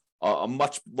has a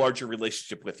much larger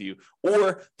relationship with you.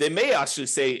 Or they may actually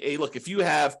say, hey, look, if you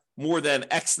have more than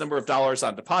X number of dollars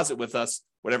on deposit with us,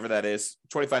 whatever that is,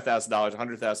 $25,000,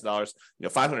 $100,000,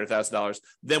 $500,000,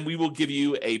 then we will give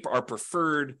you our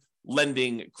preferred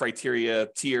lending criteria,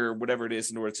 tier, whatever it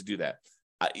is, in order to do that.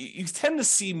 You tend to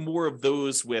see more of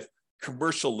those with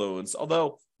commercial loans,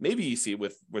 although maybe you see it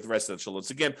with residential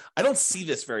loans. Again, I don't see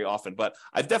this very often, but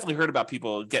I've definitely heard about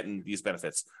people getting these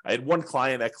benefits. I had one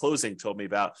client at closing told me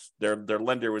about their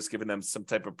lender was giving them some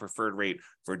type of preferred rate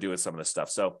for doing some of this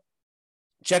stuff. So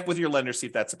check with your lender, see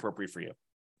if that's appropriate for you.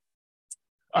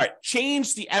 All right,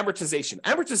 change the amortization.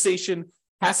 Amortization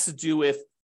has to do with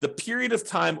the period of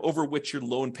time over which your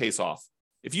loan pays off.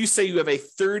 If you say you have a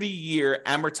 30-year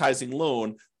amortizing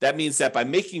loan, that means that by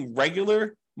making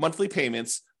regular monthly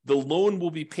payments, the loan will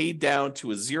be paid down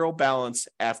to a zero balance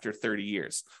after 30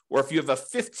 years. Or if you have a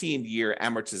 15-year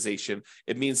amortization,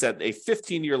 it means that a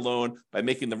 15-year loan, by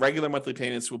making the regular monthly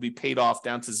payments, will be paid off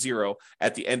down to zero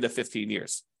at the end of 15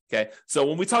 years. Okay, so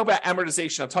when we talk about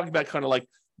amortization, I'm talking about kind of like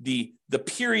the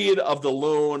period of the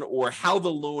loan or how the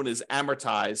loan is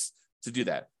amortized to do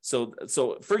that. So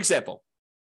for example,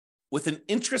 with an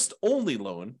interest-only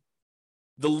loan,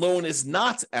 the loan is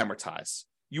not amortized.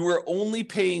 You are only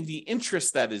paying the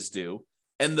interest that is due,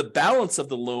 and the balance of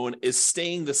the loan is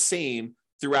staying the same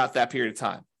throughout that period of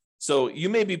time. So you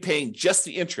may be paying just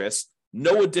the interest,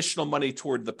 no additional money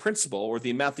toward the principal or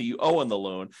the amount that you owe on the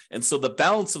loan, and so the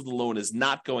balance of the loan is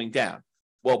not going down.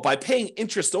 Well, by paying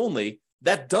interest only,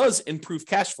 that does improve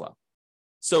cash flow.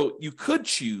 So you could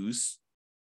choose,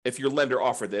 if your lender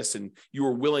offered this and you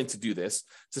were willing to do this,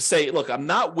 to say, look, I'm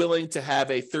not willing to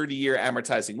have a 30-year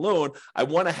amortizing loan. I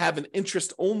want to have an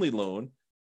interest-only loan.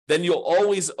 Then you'll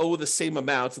always owe the same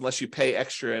amount unless you pay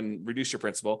extra and reduce your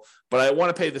principal. But I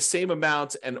want to pay the same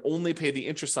amount and only pay the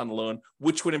interest on the loan,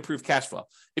 which would improve cash flow.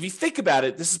 If you think about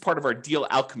it, this is part of our deal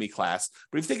alchemy class.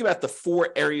 But if you think about the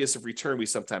 4 areas of return we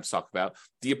sometimes talk about,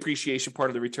 the appreciation part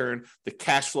of the return, the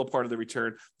cash flow part of the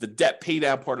return, the debt pay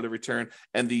down part of the return,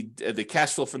 and the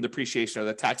cash flow from depreciation or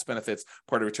the tax benefits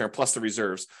part of the return, plus the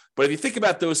reserves. But if you think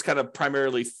about those kind of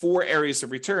primarily 4 areas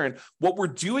of return, what we're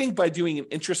doing by doing an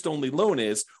interest-only loan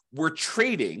is we're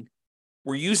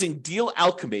using deal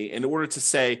alchemy in order to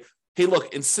say, hey,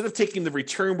 look, instead of taking the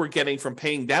return we're getting from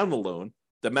paying down the loan,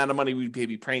 the amount of money we'd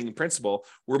be paying in principal,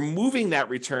 we're moving that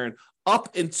return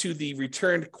up into the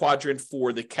return quadrant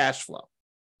for the cash flow.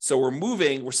 So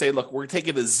we're saying, look, we're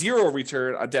taking a 0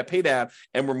 return on debt pay down,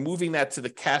 and we're moving that to the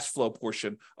cash flow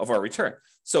portion of our return.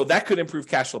 So that could improve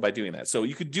cash flow by doing that. So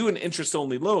you could do an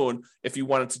interest-only loan if you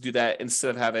wanted to do that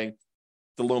instead of having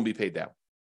the loan be paid down.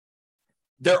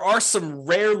 there are some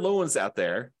rare loans out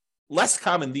there, less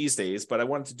common these days, but I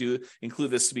wanted to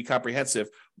include this to be comprehensive,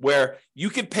 where you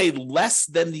can pay less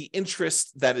than the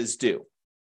interest that is due.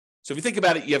 So if you think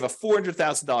about it, you have a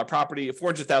 $400,000 property, a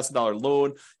 $400,000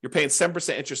 loan, you're paying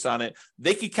 7% interest on it.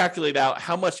 They can calculate out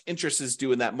how much interest is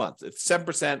due in that month. It's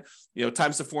 7%,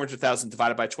 times the 400,000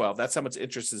 divided by 12. That's how much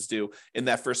interest is due in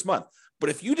that first month.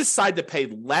 But if you decide to pay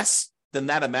less than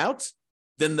that amount,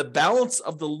 then the balance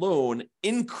of the loan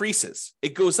increases.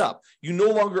 It goes up. You no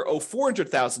longer owe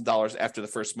 $400,000 after the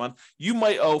first month. You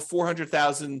might owe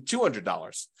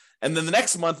 $400,200. And then the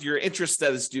next month, your interest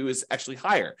that is due is actually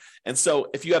higher. And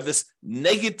so if you have this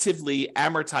negatively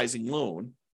amortizing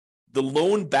loan, the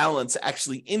loan balance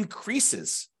actually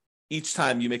increases each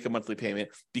time you make a monthly payment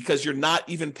because you're not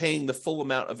even paying the full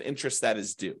amount of interest that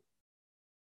is due,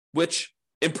 which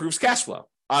improves cash flow,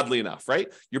 oddly enough, right?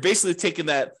 You're basically taking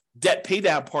that debt pay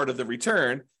down part of the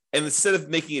return, and instead of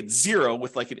making it zero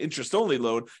with like an interest-only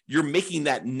loan, you're making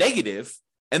that negative.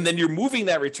 And then you're moving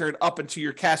that return up into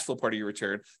your cash flow part of your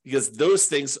return because those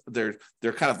things, they're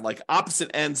kind of like opposite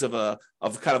ends of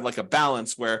kind of like a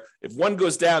balance where if one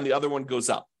goes down, the other one goes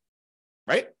up,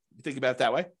 right? You think about it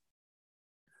that way.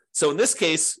 So in this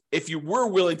case, if you were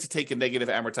willing to take a negative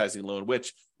amortizing loan,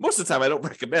 which most of the time I don't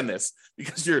recommend this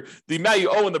because the amount you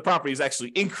owe in the property is actually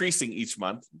increasing each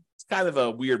month. It's kind of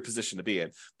a weird position to be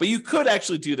in, but you could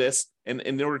actually do this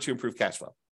in order to improve cash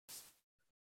flow.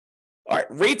 All right,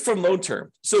 rate from loan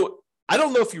term. So I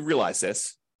don't know if you realize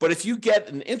this, but if you get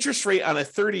an interest rate on a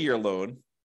 30-year loan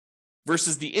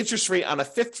versus the interest rate on a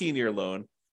 15-year loan,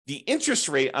 the interest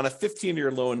rate on a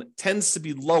 15-year loan tends to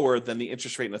be lower than the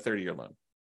interest rate in a 30-year loan.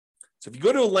 So if you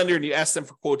go to a lender and you ask them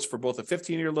for quotes for both a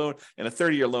 15-year loan and a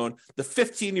 30-year loan, the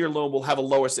 15-year loan will have a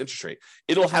lowest interest rate.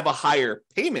 It'll have a higher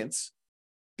payments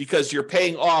because you're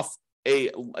paying off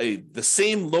the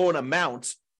same loan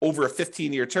amount over a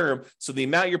 15-year term. So the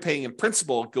amount you're paying in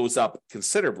principal goes up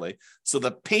considerably. So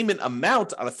the payment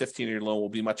amount on a 15-year loan will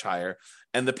be much higher,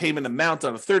 and the payment amount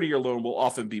on a 30-year loan will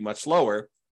often be much lower.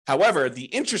 However, the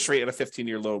interest rate on a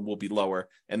 15-year loan will be lower,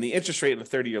 and the interest rate on a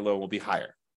 30-year loan will be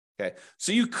higher. Okay,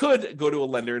 so you could go to a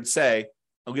lender and say,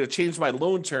 I'm going to change my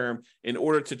loan term in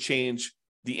order to change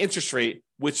the interest rate,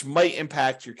 which might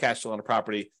impact your cash flow on a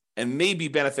property and may be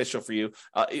beneficial for you.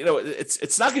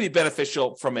 It's not going to be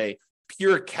beneficial from a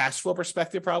pure cash flow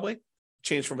perspective, probably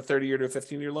change from a 30-year to a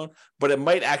 15-year loan, but it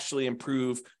might actually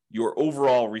improve your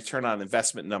overall return on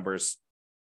investment numbers.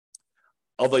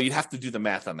 Although you'd have to do the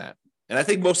math on that. And I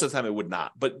think most of the time it would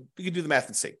not, but you can do the math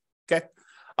and see. Okay.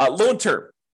 Loan term.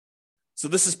 So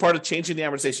this is part of changing the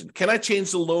amortization. Can I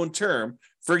change the loan term?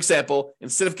 For example,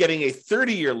 instead of getting a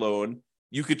 30-year loan,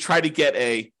 you could try to get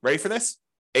ready for this?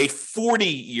 A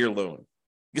 40-year loan.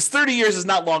 Because 30 years is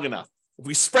not long enough. If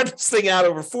we spread this thing out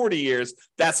over 40 years,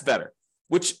 that's better,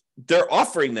 which they're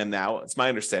offering them now. It's my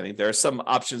understanding. There are some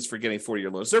options for getting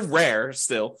 40-year loans. They're rare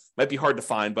still, might be hard to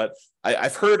find, but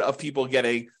I've heard of people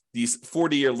getting these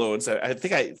 40-year loans. I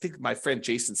think my friend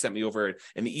Jason sent me over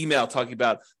an email talking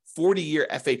about 40-year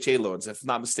FHA loans, if I'm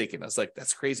not mistaken. I was like,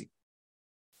 that's crazy.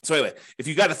 So anyway, if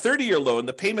you got a 30-year loan,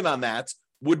 the payment on that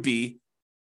would be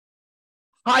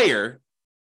higher.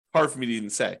 Hard for me to even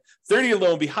say. 30-year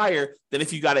loan would be higher than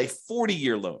if you got a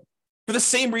 40-year loan for the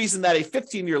same reason that a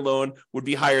 15-year loan would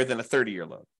be higher than a 30-year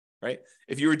loan, right?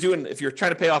 If you're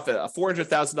trying to pay off a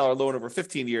 $400,000 loan over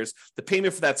 15 years, the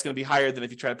payment for that's going to be higher than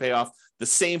if you try to pay off the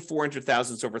same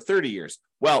 $400,000 over 30 years.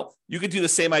 Well, you could do the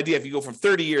same idea. If you go from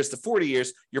 30 years to 40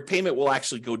 years, your payment will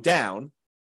actually go down.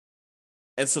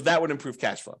 And so that would improve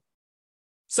cash flow.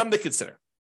 Something to consider.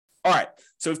 All right.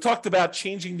 So we've talked about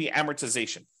changing the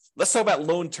amortization. Let's talk about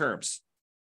loan terms.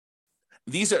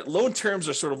 Loan terms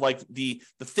are sort of like the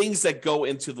things that go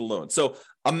into the loan. So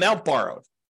amount borrowed.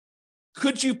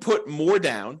 Could you put more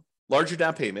down, larger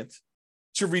down payment,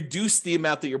 to reduce the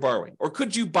amount that you're borrowing? Or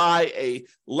could you buy a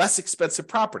less expensive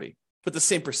property, put the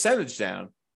same percentage down,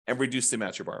 and reduce the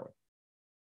amount you're borrowing?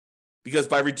 Because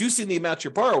by reducing the amount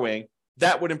you're borrowing,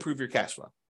 that would improve your cash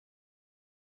flow.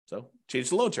 So change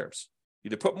the loan terms.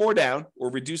 Either put more down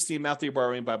or reduce the amount that you're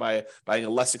borrowing by buying a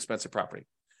less expensive property.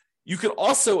 You can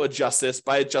also adjust this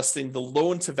by adjusting the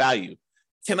loan to value.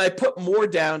 Can I put more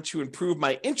down to improve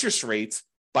my interest rates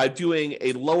by doing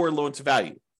a lower loan to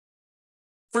value?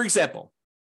 For example,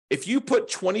 if you put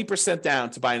 20%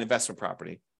 down to buy an investment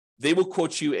property, they will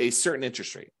quote you a certain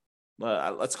interest rate.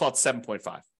 Let's call it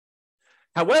 7.5.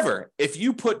 However, if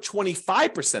you put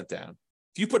 25% down,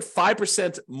 if you put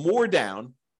 5% more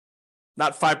down,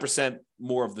 not 5%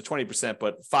 more of the 20%,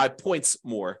 but 5 points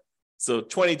more. So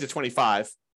 20 to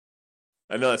 25.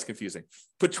 I know that's confusing.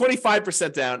 Put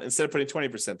 25% down instead of putting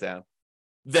 20% down.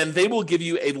 then they will give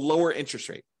you a lower interest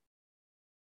rate.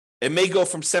 It may go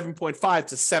from 7.5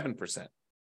 to 7%.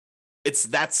 It's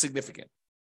that significant.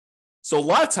 So a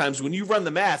lot of times when you run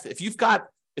the math, if you've got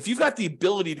the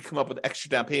ability to come up with extra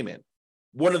down payment,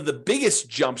 one of the biggest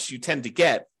jumps you tend to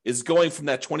get is going from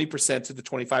that 20% to the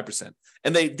 25%.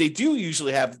 And they do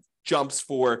usually have jumps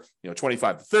for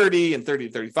 25 to 30 and 30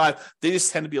 to 35. They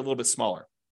just tend to be a little bit smaller.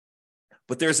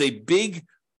 But there's a big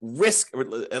risk,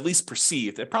 or at least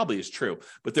perceived, it probably is true,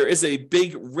 but there is a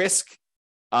big risk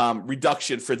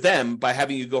reduction for them by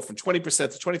having you go from 20%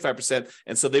 to 25%.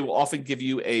 And so they will often give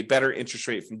you a better interest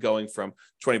rate from going from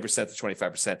 20% to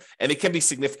 25%. And it can be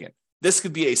significant. This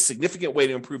could be a significant way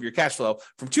to improve your cash flow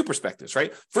from two perspectives,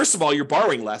 right? First of all, you're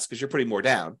borrowing less because you're putting more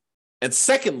down. And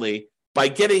secondly, by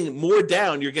getting more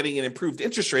down, you're getting an improved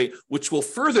interest rate, which will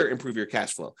further improve your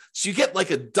cash flow. So you get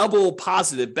like a double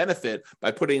positive benefit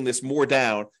by putting this more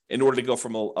down in order to go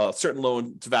from a certain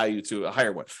loan to value to a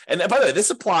higher one. And by the way, this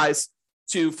applies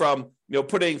to from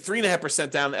putting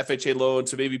 3.5% down an FHA loan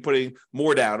to maybe putting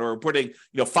more down, or putting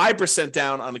 5%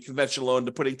 down on a conventional loan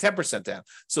to putting 10% down.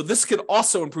 So this could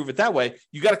also improve it that way.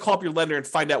 You got to call up your lender and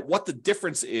find out what the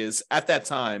difference is at that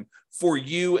time for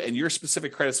you and your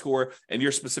specific credit score and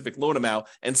your specific loan amount,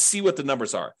 and see what the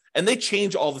numbers are. And they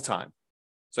change all the time.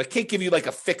 So I can't give you like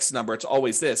a fixed number. It's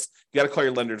always this. You got to call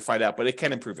your lender to find out, but it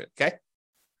can improve it. Okay.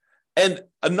 And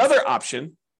another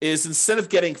option is, instead of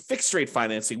getting fixed rate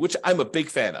financing, which I'm a big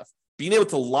fan of, being able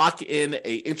to lock in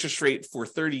a interest rate for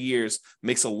 30 years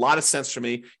makes a lot of sense for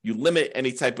me. You limit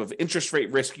any type of interest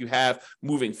rate risk you have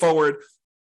moving forward.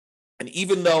 And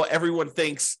even though everyone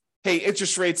thinks, hey,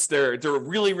 interest rates, they're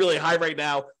really, really high right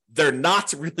now, they're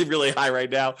not really, really high right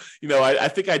now. I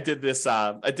think I did this.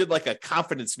 I did like a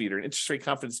confidence meter, an interest rate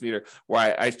confidence meter,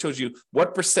 where I told you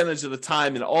what percentage of the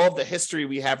time in all of the history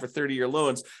we have for 30-year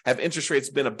loans have interest rates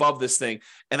been above this thing.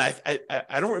 And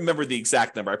I don't remember the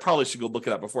exact number. I probably should go look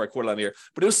it up before I quote it on here.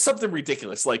 But it was something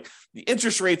ridiculous. Like the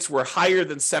interest rates were higher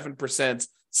than 7%,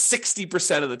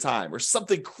 60% of the time, or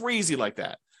something crazy like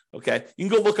that. Okay, you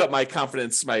can go look up my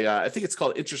confidence, I think it's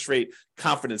called interest rate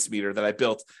confidence meter that I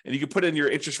built, and you can put in your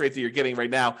interest rate that you're getting right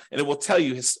now, and it will tell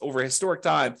you over historic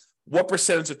time what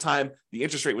percentage of time the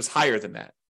interest rate was higher than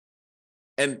that.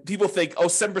 And people think,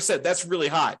 7%, that's really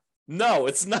high. No,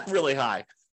 it's not really high.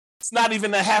 It's not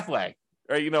even a halfway,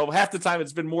 or half the time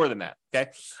it's been more than that.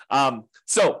 Okay,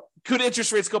 so could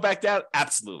interest rates go back down?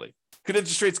 Absolutely. Could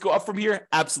interest rates go up from here?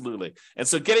 Absolutely. And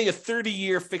so getting a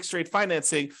 30-year fixed rate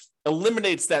financing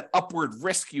eliminates that upward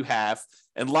risk you have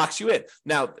and locks you in.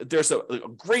 Now, there's a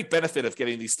great benefit of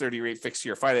getting these 30-year fixed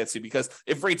year financing, because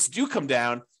if rates do come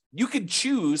down, you can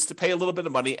choose to pay a little bit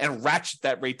of money and ratchet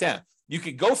that rate down. You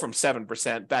could go from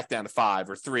 7% back down to 5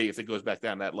 or 3 if it goes back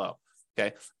down that low.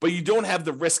 Okay. But you don't have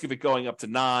the risk of it going up to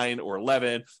 9 or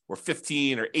 11 or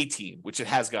 15 or 18, which it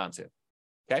has gone to.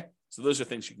 Okay. So those are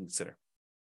things you can consider.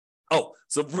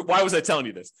 So why was I telling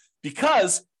you this?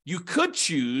 Because you could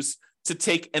choose to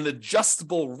take an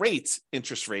adjustable rate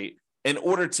interest rate in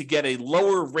order to get a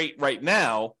lower rate right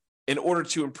now in order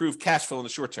to improve cash flow in the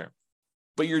short term.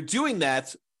 But you're doing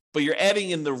that, but you're adding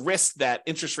in the risk that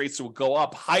interest rates will go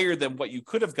up higher than what you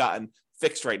could have gotten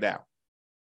fixed right now.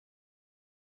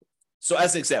 So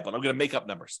as an example, I'm going to make up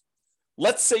numbers.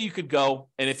 Let's say you could go,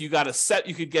 and if you got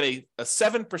you could get a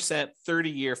 7%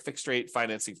 30-year fixed rate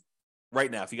financing right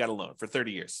now if you got a loan for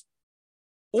 30 years.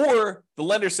 Or the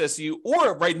lender says to you,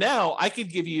 or right now, I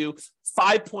could give you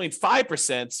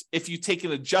 5.5% if you take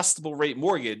an adjustable rate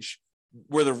mortgage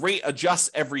where the rate adjusts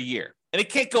every year. And it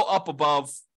can't go up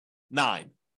above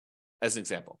 9, as an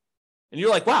example. And you're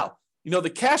like, wow, the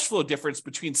cash flow difference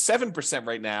between 7%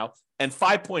 right now and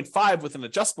 5.5 with an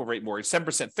adjustable rate mortgage,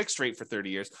 7% fixed rate for 30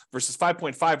 years versus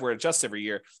 5.5 where it adjusts every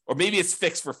year, or maybe it's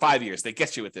fixed for 5 years. They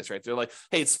get you with this, right? They're like,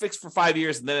 hey, it's fixed for 5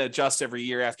 years and then it adjusts every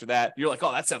year after that. You're like,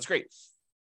 oh, that sounds great.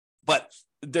 But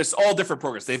there's all different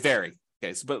programs. They vary.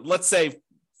 Okay. So, but let's say,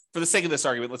 for the sake of this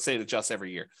argument, let's say it adjusts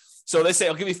every year. So they say,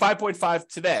 I'll give you 5.5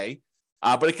 today,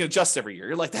 but it can adjust every year.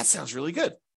 You're like, that sounds really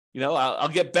good. I'll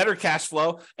get better cash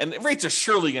flow, and rates are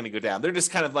surely going to go down. They're just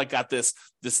kind of like got this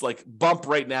like bump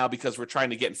right now because we're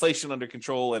trying to get inflation under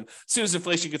control. And as soon as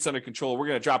inflation gets under control, we're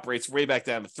going to drop rates way back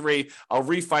down to 3. I'll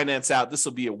refinance out. This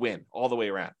will be a win all the way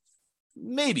around.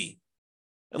 Maybe.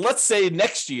 And let's say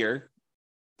next year,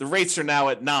 the rates are now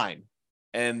at 9.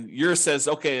 And yours says,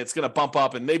 okay, it's going to bump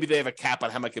up, and maybe they have a cap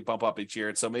on how much it bump up each year.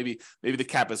 And so maybe the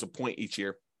cap is a point each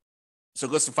year. So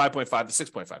it goes from 5.5 to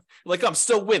 6.5. Like, I'm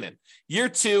still winning. Year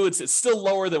 2, it's still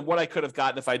lower than what I could have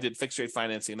gotten if I did fixed rate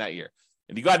financing that year.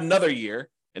 And you got another year,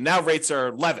 and now rates are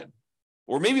 11.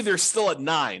 Or maybe they're still at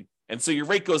 9. And so your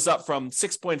rate goes up from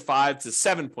 6.5 to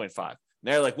 7.5.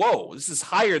 And they're like, whoa, this is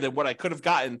higher than what I could have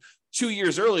gotten 2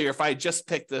 years earlier if I had just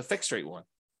picked the fixed rate one.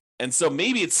 And so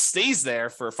maybe it stays there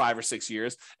for 5 or 6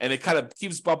 years, and it kind of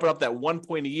keeps bumping up that 1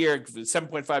 point a year.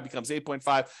 7.5 becomes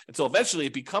 8.5 until eventually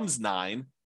it becomes 9.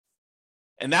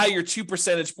 And now you're 2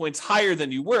 percentage points higher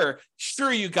than you were.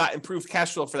 Sure, you got improved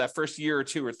cash flow for that first year or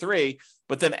 2 or 3,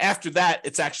 but then after that,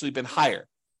 it's actually been higher.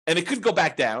 And it could go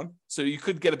back down. So you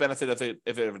could get a benefit of it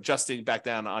if it adjusting back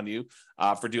down on you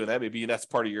for doing that. Maybe that's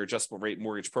part of your adjustable rate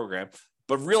mortgage program.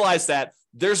 But realize that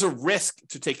there's a risk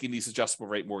to taking these adjustable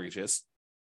rate mortgages.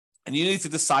 And you need to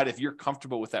decide if you're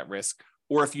comfortable with that risk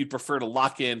or if you'd prefer to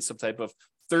lock in some type of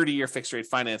 30-year fixed rate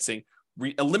financing,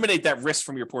 eliminate that risk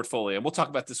from your portfolio. And we'll talk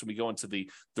about this when we go into the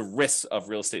risks of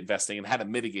real estate investing and how to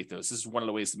mitigate those. This is one of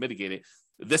the ways to mitigate it.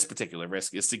 This particular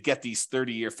risk is to get these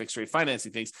 30-year fixed rate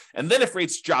financing things. And then if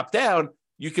rates drop down,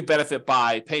 you could benefit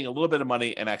by paying a little bit of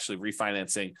money and actually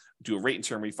refinancing, do a rate and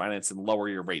term refinance and lower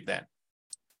your rate then.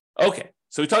 Okay,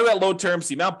 so we talked about loan terms,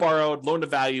 the amount borrowed, loan to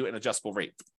value, and adjustable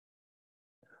rate.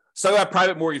 Let's talk about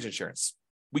private mortgage insurance.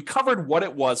 We covered what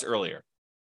it was earlier,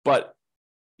 but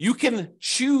you can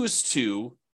choose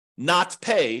to not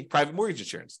pay private mortgage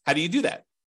insurance. How do you do that?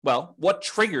 Well, what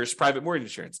triggers private mortgage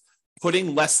insurance?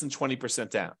 Putting less than 20%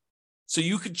 down. So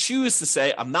you could choose to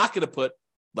say, I'm not going to put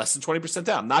less than 20%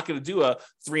 down. I'm not going to do a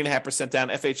 3.5% down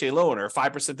FHA loan or a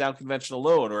 5% down conventional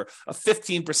loan or a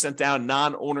 15% down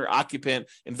non-owner occupant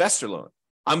investor loan.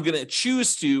 I'm going to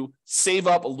choose to save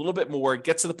up a little bit more,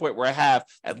 get to the point where I have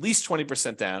at least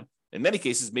 20% down, in many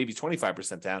cases, maybe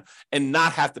 25% down, and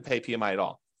not have to pay PMI at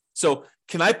all. So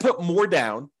can I put more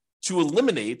down to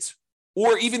eliminate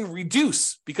or even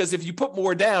reduce? Because if you put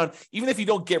more down, even if you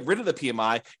don't get rid of the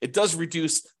PMI, it does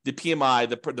reduce the PMI,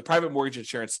 the private mortgage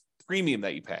insurance premium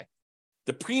that you pay.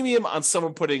 The premium on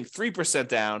someone putting 3%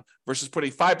 down versus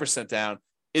putting 5% down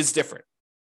is different.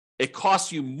 It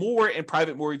costs you more in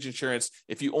private mortgage insurance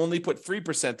if you only put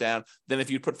 3% down than if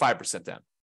you put 5% down.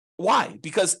 Why?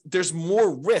 Because there's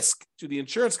more risk to the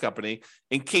insurance company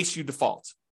in case you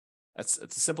default. It's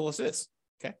as simple as it is.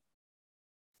 Okay.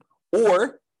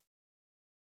 Or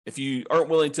if you aren't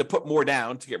willing to put more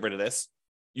down to get rid of this,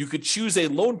 you could choose a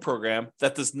loan program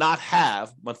that does not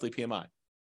have monthly PMI.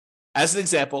 As an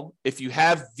example, if you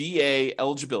have VA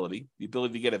eligibility, the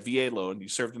ability to get a VA loan, you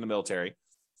served in the military.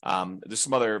 There's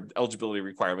some other eligibility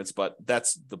requirements, but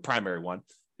that's the primary one.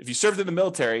 If you served in the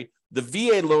military, the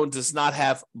VA loan does not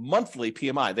have monthly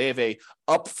PMI. They have a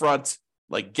upfront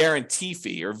like guarantee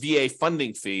fee or VA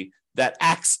funding fee that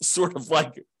acts sort of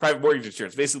like private mortgage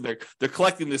insurance. Basically, they're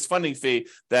collecting this funding fee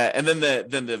that, and then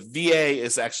the VA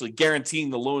is actually guaranteeing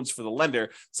the loans for the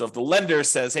lender. So if the lender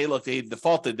says, "Hey, look, they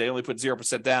defaulted, they only put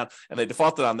 0% down, and they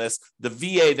defaulted on this," the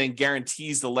VA then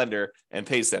guarantees the lender and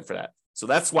pays them for that. So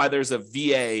that's why there's a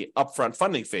VA upfront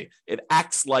funding fee. It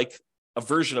acts like a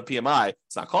version of PMI.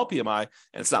 It's not called PMI,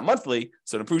 and it's not monthly,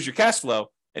 so it improves your cash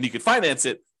flow, and you can finance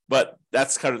it. But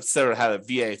that's kind of sort of how the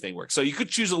VA thing works. So you could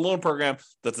choose a loan program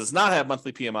that does not have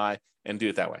monthly PMI and do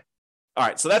it that way. All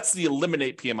right, so that's the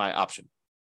eliminate PMI option.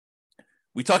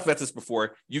 We talked about this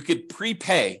before. You could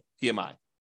prepay PMI.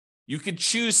 You could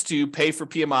choose to pay for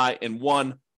PMI in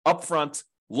one upfront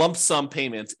lump sum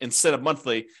payment instead of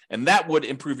monthly, and that would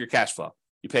improve your cash flow.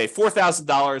 You pay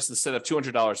 $4,000 instead of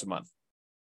 $200 a month.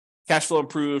 Cash flow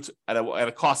improved at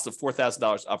a cost of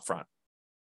 $4,000 upfront.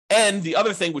 And the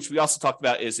other thing, which we also talked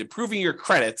about, is improving your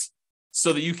credit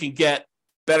so that you can get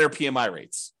better PMI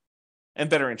rates and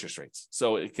better interest rates.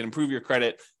 So it can improve your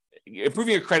credit.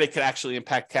 Improving your credit can actually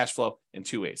impact cash flow in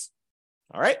 2 ways.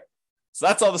 All right. So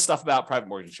that's all the stuff about private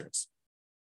mortgage insurance.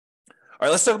 All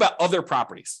right, let's talk about other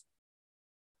properties.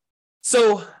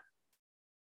 So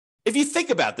if you think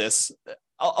about this,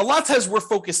 a lot of times we're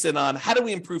focused in on how do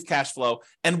we improve cash flow,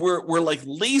 and we're like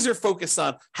laser focused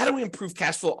on how do we improve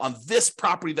cash flow on this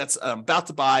property that's about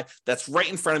to buy, that's right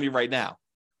in front of me right now.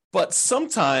 But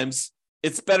sometimes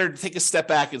it's better to take a step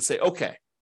back and say, okay,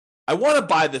 I want to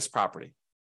buy this property.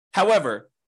 However,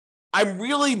 I'm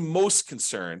really most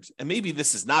concerned, and maybe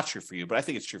this is not true for you, but I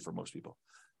think it's true for most people.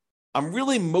 I'm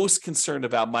really most concerned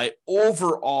about my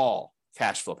overall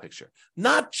cash flow picture,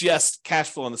 not just cash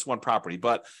flow on this one property,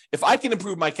 but if I can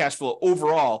improve my cash flow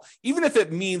overall, even if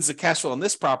it means the cash flow on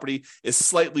this property is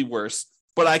slightly worse,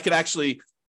 but I can actually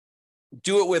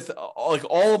do it with like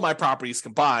all of my properties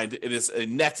combined, it is a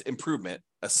net improvement,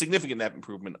 a significant net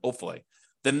improvement, hopefully,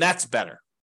 then that's better.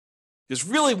 Because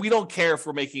really, we don't care if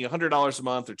we're making $100 a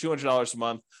month or $200 a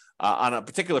month on a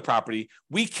particular property.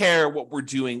 We care what we're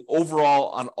doing overall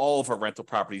on all of our rental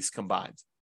properties combined.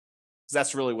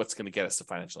 That's really what's going to get us to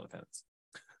financial independence.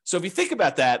 So if you think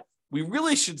about that, we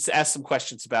really should ask some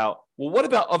questions about, well, what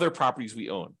about other properties we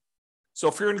own? So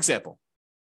for an example,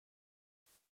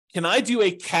 can I do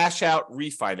a cash out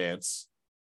refinance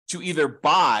to either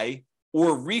buy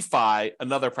or refi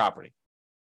another property?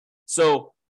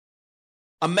 So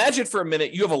imagine for a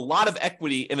minute, you have a lot of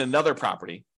equity in another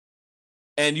property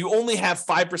and you only have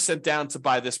 5% down to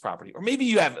buy this property. Or maybe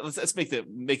you have, let's make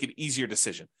it easier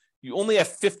decision. You only have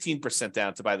 15%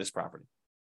 down to buy this property,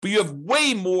 but you have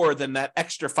way more than that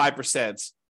extra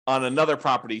 5% on another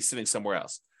property sitting somewhere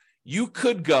else. You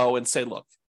could go and say, look,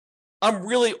 I'm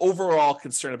really overall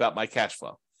concerned about my cash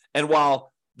flow. And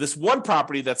while this one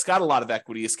property that's got a lot of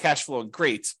equity is cash flowing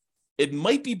great, it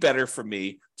might be better for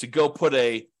me to go put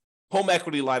a home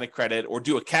equity line of credit or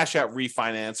do a cash out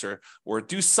refinance or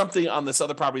do something on this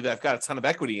other property that I've got a ton of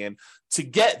equity in to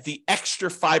get the extra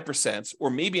 5% or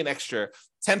maybe an extra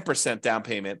 10% down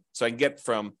payment. So I can get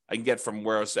from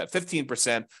where I was at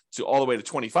 15% to all the way to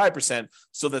 25%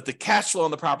 so that the cash flow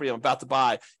on the property I'm about to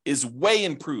buy is way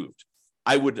improved.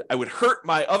 I would hurt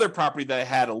my other property that I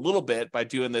had a little bit by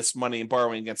doing this money and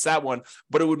borrowing against that one,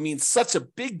 but it would mean such a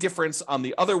big difference on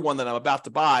the other one that I'm about to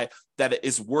buy that it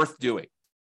is worth doing.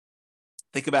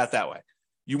 Think about it that way.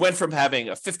 You went from having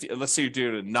let's say you're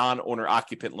doing a non-owner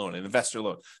occupant loan, an investor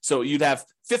loan. So you'd have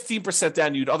 15%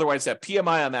 down, you'd otherwise have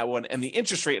PMI on that one, and the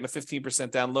interest rate in a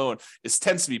 15% down loan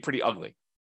tends to be pretty ugly.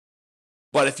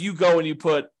 But if you go and you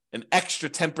put an extra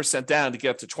 10% down to get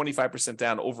up to 25%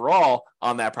 down overall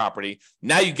on that property,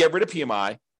 now you get rid of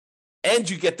PMI and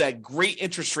you get that great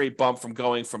interest rate bump from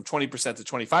going from 20% to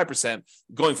 25%,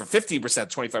 going from 15%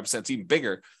 to 25% is even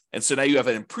bigger. And so now you have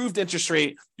an improved interest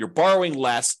rate, you're borrowing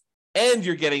less, and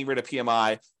you're getting rid of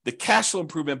PMI. The cash flow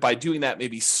improvement by doing that may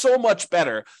be so much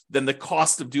better than the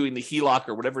cost of doing the HELOC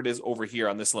or whatever it is over here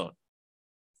on this loan.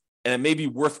 And it may be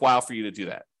worthwhile for you to do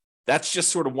that. That's just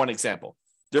sort of one example.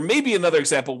 There may be another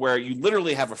example where you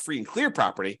literally have a free and clear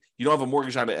property, you don't have a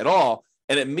mortgage on it at all,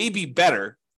 and it may be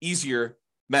better, easier,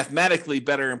 mathematically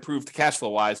better improved cash flow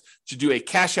wise to do a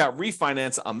cash out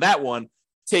refinance on that one,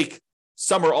 take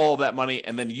some or all of that money,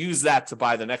 and then use that to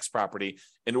buy the next property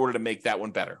in order to make that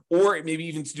one better. Or maybe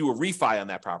even to do a refi on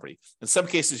that property. In some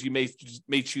cases, you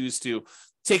may choose to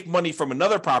take money from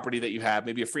another property that you have,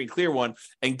 maybe a free and clear one,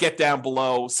 and get down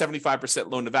below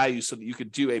 75% loan to value so that you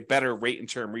could do a better rate and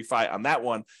term refi on that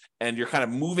one. And you're kind of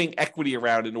moving equity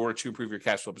around in order to improve your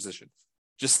cash flow position.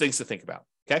 Just things to think about,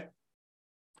 okay?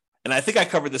 And I think I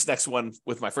covered this next one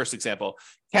with my first example,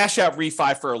 cash out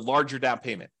refi for a larger down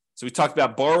payment. So we talked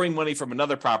about borrowing money from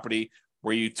another property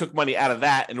where you took money out of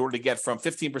that in order to get from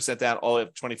 15% down all the way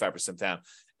up to 25% down.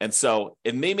 And so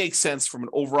it may make sense from an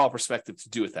overall perspective to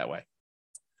do it that way.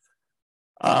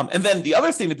 And then the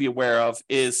other thing to be aware of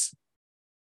is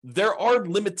there are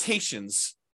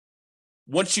limitations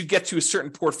once you get to a certain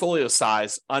portfolio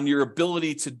size on your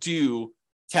ability to do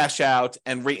cash out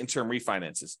and rate and term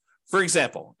refinances. For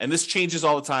example, and this changes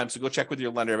all the time, so go check with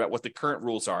your lender about what the current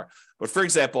rules are. But for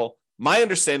example, my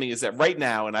understanding is that right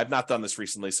now, and I've not done this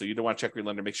recently, so you don't want to check with your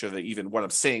lender, make sure that even what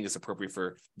I'm saying is appropriate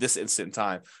for this instant in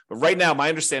time. But right now, my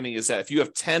understanding is that if you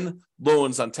have 10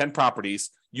 loans on 10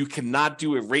 properties, you cannot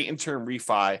do a rate and term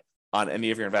refi on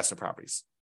any of your investment properties.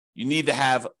 You need to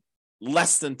have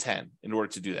less than 10 in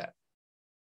order to do that.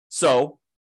 So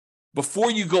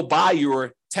before you go buy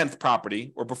your 10th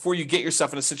property, or before you get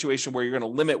yourself in a situation where you're going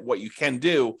to limit what you can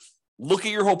do, look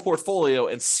at your whole portfolio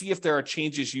and see if there are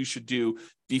changes you should do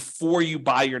before you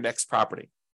buy your next property.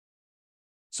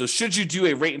 So should you do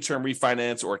a rate and term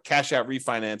refinance or a cash out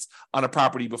refinance on a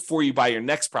property before you buy your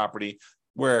next property,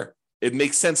 where it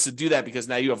makes sense to do that because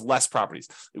now you have less properties?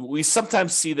 We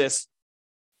sometimes see this,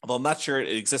 although I'm not sure it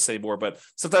exists anymore, but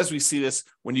sometimes we see this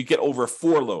when you get over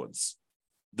 4 loans.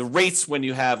 The rates when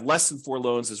you have less than 4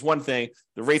 loans is one thing.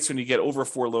 The rates when you get over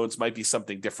 4 loans might be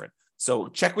something different. So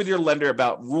check with your lender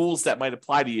about rules that might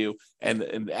apply to you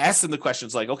and ask them the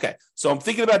questions like, okay, so I'm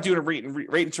thinking about doing a rate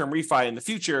and term refi in the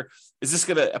future. Is this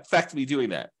going to affect me doing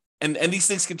that? And these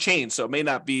things can change. So it may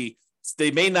not be,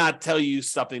 they may not tell you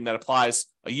something that applies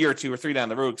a year or 2 or 3 down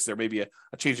the road because there may be a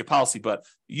change of policy, but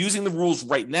using the rules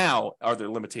right now, are there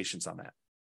limitations on that?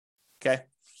 Okay.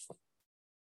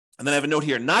 And then I have a note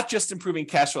here, not just improving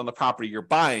cash flow on the property you're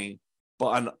buying, but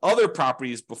on other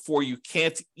properties before you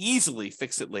can't easily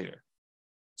fix it later.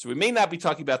 So we may not be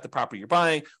talking about the property you're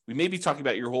buying. We may be talking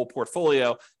about your whole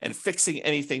portfolio and fixing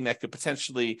anything that could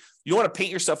potentially, you don't want to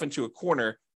paint yourself into a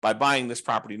corner by buying this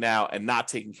property now and not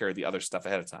taking care of the other stuff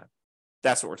ahead of time.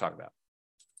 That's what we're talking about.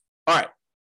 All right.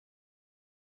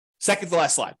 Second to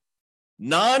last slide,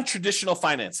 non-traditional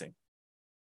financing.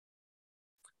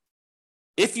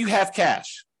 If you have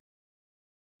cash,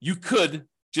 you could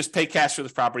just pay cash for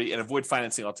this property and avoid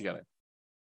financing altogether.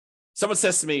 Someone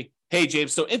says to me, hey,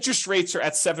 James, so interest rates are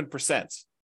at 7%.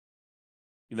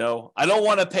 I don't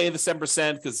want to pay the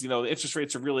 7% because, the interest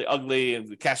rates are really ugly and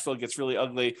the cash flow gets really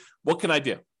ugly. What can I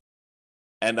do?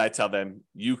 And I tell them,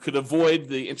 you could avoid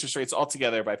the interest rates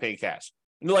altogether by paying cash.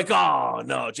 And they're like, oh,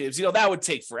 no, James, that would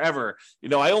take forever.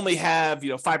 I only have,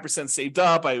 5% saved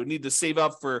up. I would need to save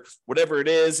up for whatever it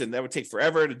is. And that would take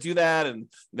forever to do that. And,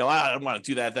 I don't want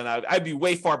to do that. Then I'd be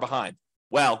way far behind.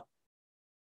 Well,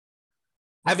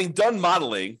 having done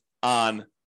modeling on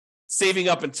saving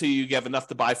up until you have enough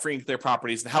to buy free and clear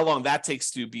properties and how long that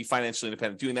takes to be financially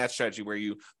independent, doing that strategy where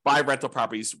you buy rental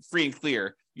properties free and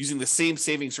clear using the same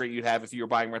savings rate you'd have if you were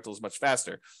buying rentals much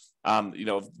faster,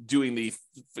 doing the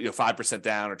 5%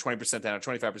 down or 20% down or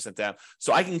 25% down.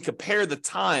 So I can compare the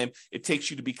time it takes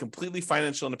you to be completely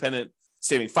financial independent,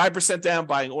 saving 5% down,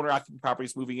 buying owner-occupied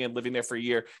properties, moving in, living there for a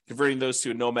year, converting those to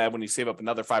a nomad when you save up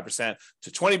another 5% to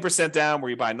 20% down,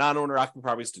 where you buy non-owner-occupied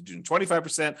properties to doing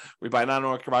 25%, where you buy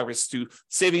non-owner-occupied properties to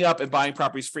saving up and buying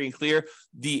properties free and clear.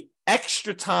 The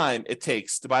extra time it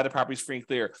takes to buy the properties free and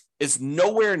clear is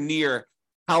nowhere near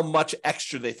how much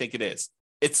extra they think it is.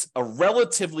 It's a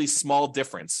relatively small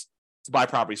difference to buy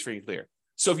properties free and clear.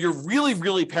 So if you're really,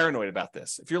 really paranoid about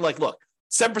this, if you're like, look,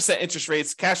 7% interest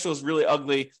rates, cash flow is really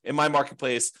ugly in my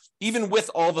marketplace, even with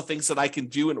all the things that I can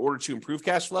do in order to improve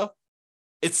cash flow,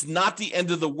 it's not the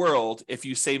end of the world if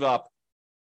you save up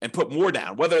and put more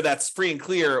down, whether that's free and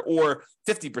clear or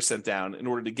 50% down in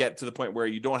order to get to the point where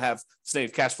you don't have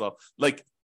sustained cash flow. Like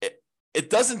it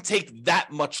doesn't take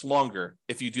that much longer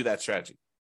if you do that strategy.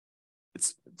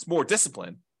 It's more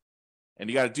discipline, and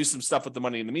you got to do some stuff with the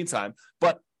money in the meantime.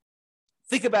 But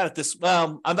think about it this.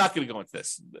 Well, I'm not going to go into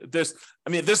this.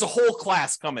 There's a whole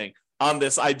class coming on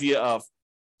this idea of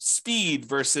speed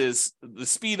versus the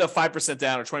speed of 5%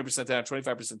 down or 20% down,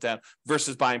 25% down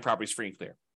versus buying properties free and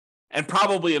clear. And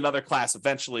probably another class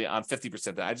eventually on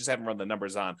 50% down. I just haven't run the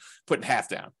numbers on putting half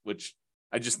down, which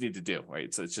I just need to do,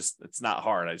 right? So it's not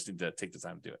hard. I just need to take the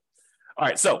time to do it. All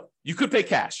right. So you could pay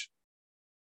cash,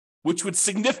 which would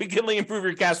significantly improve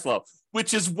your cash flow,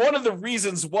 which is one of the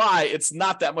reasons why it's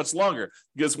not that much longer.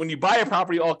 Because when you buy a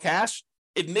property all cash,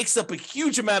 it makes up a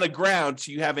huge amount of ground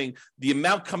to you having the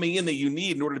amount coming in that you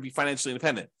need in order to be financially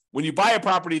independent. When you buy a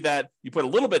property that you put a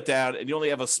little bit down and you only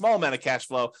have a small amount of cash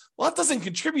flow, well, that doesn't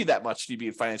contribute that much to you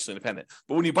being financially independent.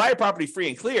 But when you buy a property free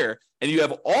and clear and you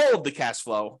have all of the cash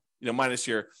flow, minus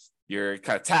your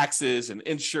kind of taxes and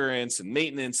insurance and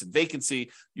maintenance and vacancy,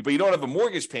 but you don't have a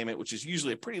mortgage payment, which is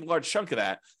usually a pretty large chunk of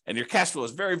that, and your cash flow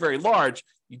is very, very large,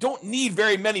 you don't need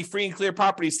very many free and clear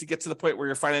properties to get to the point where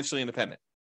you're financially independent.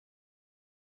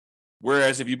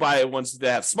 Whereas if you buy ones that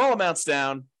have small amounts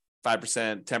down,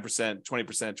 5%, 10%,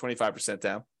 20%, 25%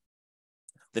 down,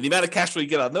 then the amount of cash flow you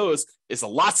get on those is a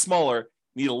lot smaller.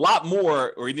 You need a lot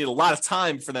more, or you need a lot of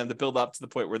time for them to build up to the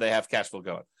point where they have cash flow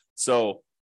going. So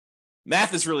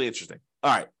math is really interesting.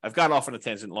 All right, I've gone off on a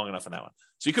tangent long enough on that one.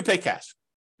 So you could pay cash.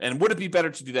 And would it be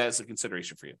better to do that as a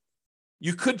consideration for you?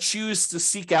 You could choose to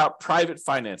seek out private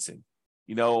financing.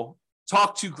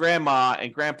 Talk to grandma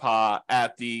and grandpa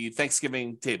at the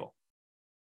Thanksgiving table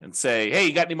and say, hey,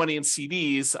 you got any money in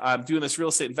CDs? I'm doing this real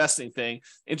estate investing thing.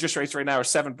 Interest rates right now are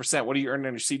 7%. What are you earning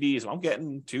on your CDs? Well, I'm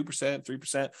getting 2%,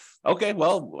 3%. Okay,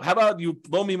 well, how about you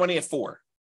loan me money at 4%?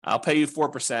 I'll pay you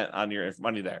 4% on your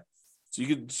money there. So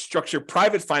you can structure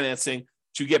private financing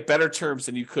to get better terms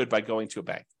than you could by going to a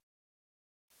bank.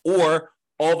 Or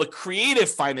all the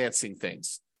creative financing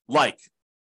things like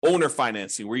owner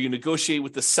financing, where you negotiate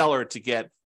with the seller to get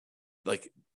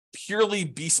like purely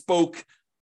bespoke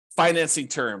financing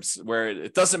terms, where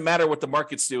it doesn't matter what the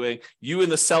market's doing. You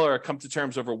and the seller come to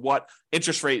terms over what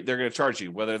interest rate they're going to charge you,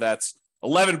 whether that's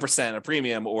 11% a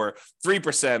premium or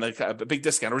 3%, a big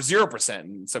discount, or 0%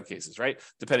 in some cases, right?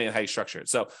 Depending on how you structure it.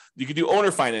 So you could do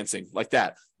owner financing like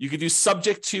that. You could do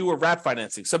subject to or wrap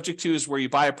financing. Subject to is where you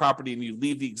buy a property and you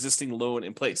leave the existing loan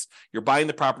in place. You're buying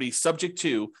the property subject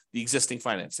to the existing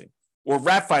financing. Or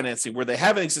wrap financing, where they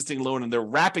have an existing loan and they're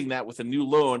wrapping that with a new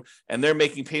loan and they're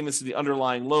making payments to the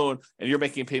underlying loan and you're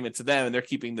making a payment to them and they're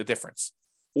keeping the difference.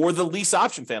 Or the lease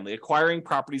option family, acquiring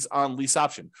properties on lease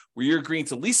option, where you're agreeing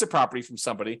to lease a property from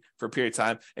somebody for a period of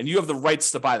time, and you have the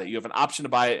rights to buy that. You have an option to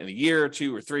buy it in a year or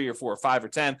 2 or 3 or 4 or 5 or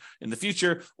 10 in the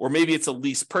future. Or maybe it's a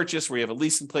lease purchase where you have a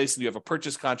lease in place and you have a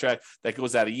purchase contract that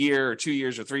goes out a year or 2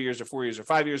 years or 3 years or 4 years or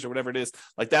 5 years or whatever it is,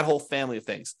 like that whole family of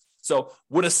things. So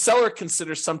would a seller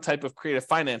consider some type of creative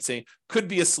financing could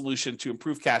be a solution to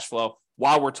improve cash flow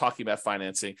while we're talking about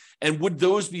financing? And would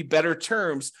those be better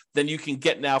terms than you can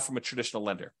get now from a traditional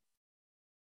lender?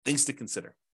 Things to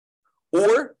consider.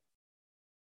 Or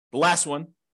the last one,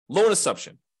 loan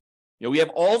assumption. We have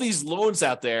all these loans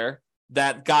out there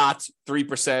that got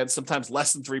 3%, sometimes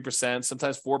less than 3%,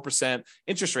 sometimes 4%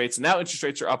 interest rates. And now interest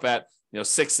rates are up at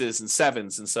 6s and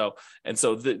 7s. And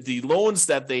so the loans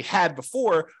that they had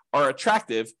before are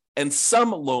attractive, and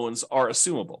some loans are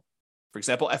assumable. For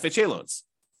example, FHA loans.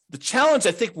 The challenge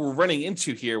I think we're running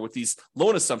into here with these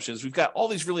loan assumptions, we've got all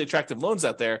these really attractive loans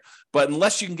out there, but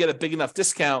unless you can get a big enough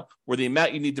discount where the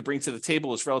amount you need to bring to the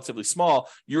table is relatively small,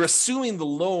 you're assuming the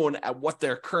loan at what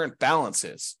their current balance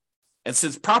is. And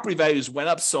since property values went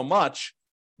up so much,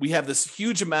 we have this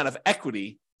huge amount of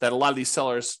equity that a lot of these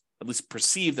sellers at least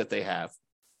perceive that they have.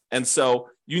 And so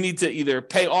you need to either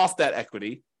pay off that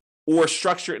equity or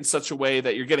structure it in such a way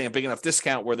that you're getting a big enough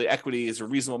discount where the equity is a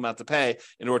reasonable amount to pay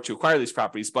in order to acquire these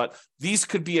properties. But these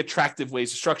could be attractive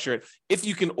ways to structure it if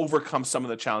you can overcome some of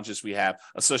the challenges we have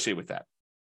associated with that.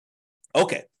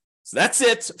 Okay, so that's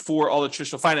it for all the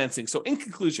traditional financing. So in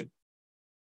conclusion,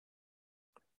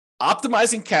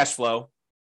 optimizing cash flow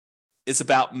is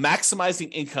about maximizing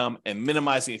income and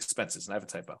minimizing expenses. And I have a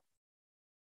typo.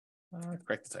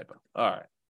 Correct the typo. All right.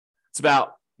 It's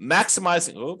about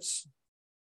maximizing,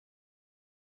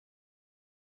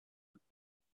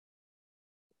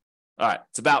 All right.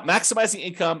 It's about maximizing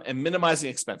income and minimizing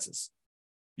expenses.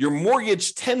 Your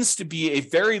mortgage tends to be a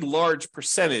very large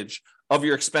percentage of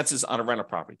your expenses on a rental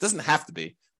property. It doesn't have to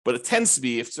be, but it tends to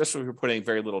be, especially if you're putting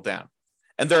very little down.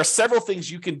 And there are several things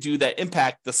you can do that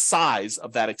impact the size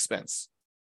of that expense,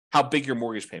 how big your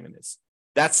mortgage payment is.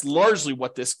 That's largely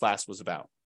what this class was about.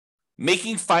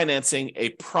 Making financing a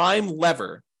prime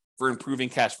lever for improving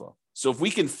cash flow. So if we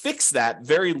can fix that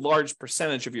very large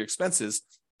percentage of your expenses,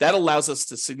 that allows us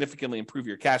to significantly improve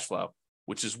your cash flow,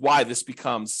 which is why this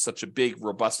becomes such a big,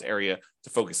 robust area to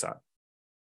focus on.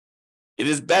 It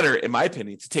is better, in my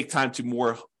opinion, to take time to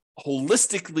more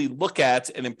holistically look at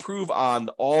and improve on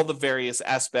all the various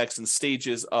aspects and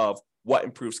stages of what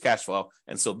improves cash flow.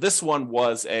 And so this one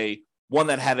was one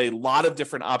that had a lot of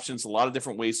different options, a lot of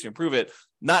different ways to improve it.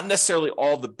 Not necessarily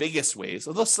all the biggest ways,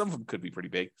 although some of them could be pretty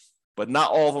big, but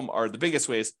not all of them are the biggest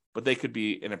ways, but they could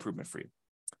be an improvement for you.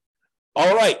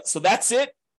 All right, so that's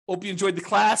it. Hope you enjoyed the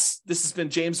class. This has been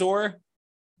James Orr.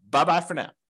 Bye-bye for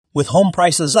now. With home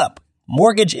prices up,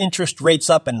 mortgage interest rates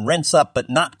up, and rents up, but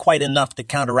not quite enough to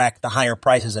counteract the higher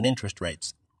prices and interest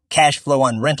rates, cash flow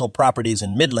on rental properties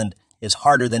in Midland is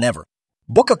harder than ever.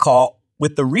 Book a call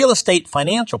with the Real Estate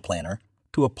Financial Planner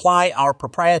to apply our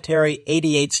proprietary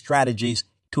 88 strategies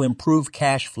to improve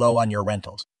cash flow on your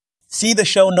rentals. See the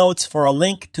show notes for a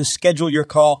link to schedule your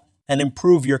call and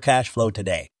improve your cash flow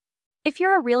today. If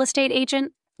you're a real estate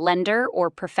agent, lender,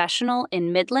 or professional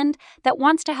in Midland that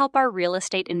wants to help our real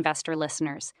estate investor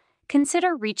listeners,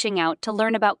 consider reaching out to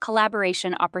learn about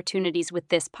collaboration opportunities with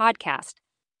this podcast.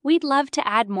 We'd love to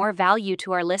add more value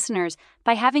to our listeners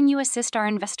by having you assist our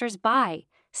investors buy,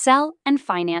 sell, and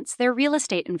finance their real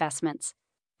estate investments.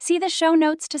 See the show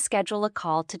notes to schedule a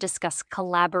call to discuss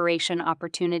collaboration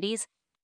opportunities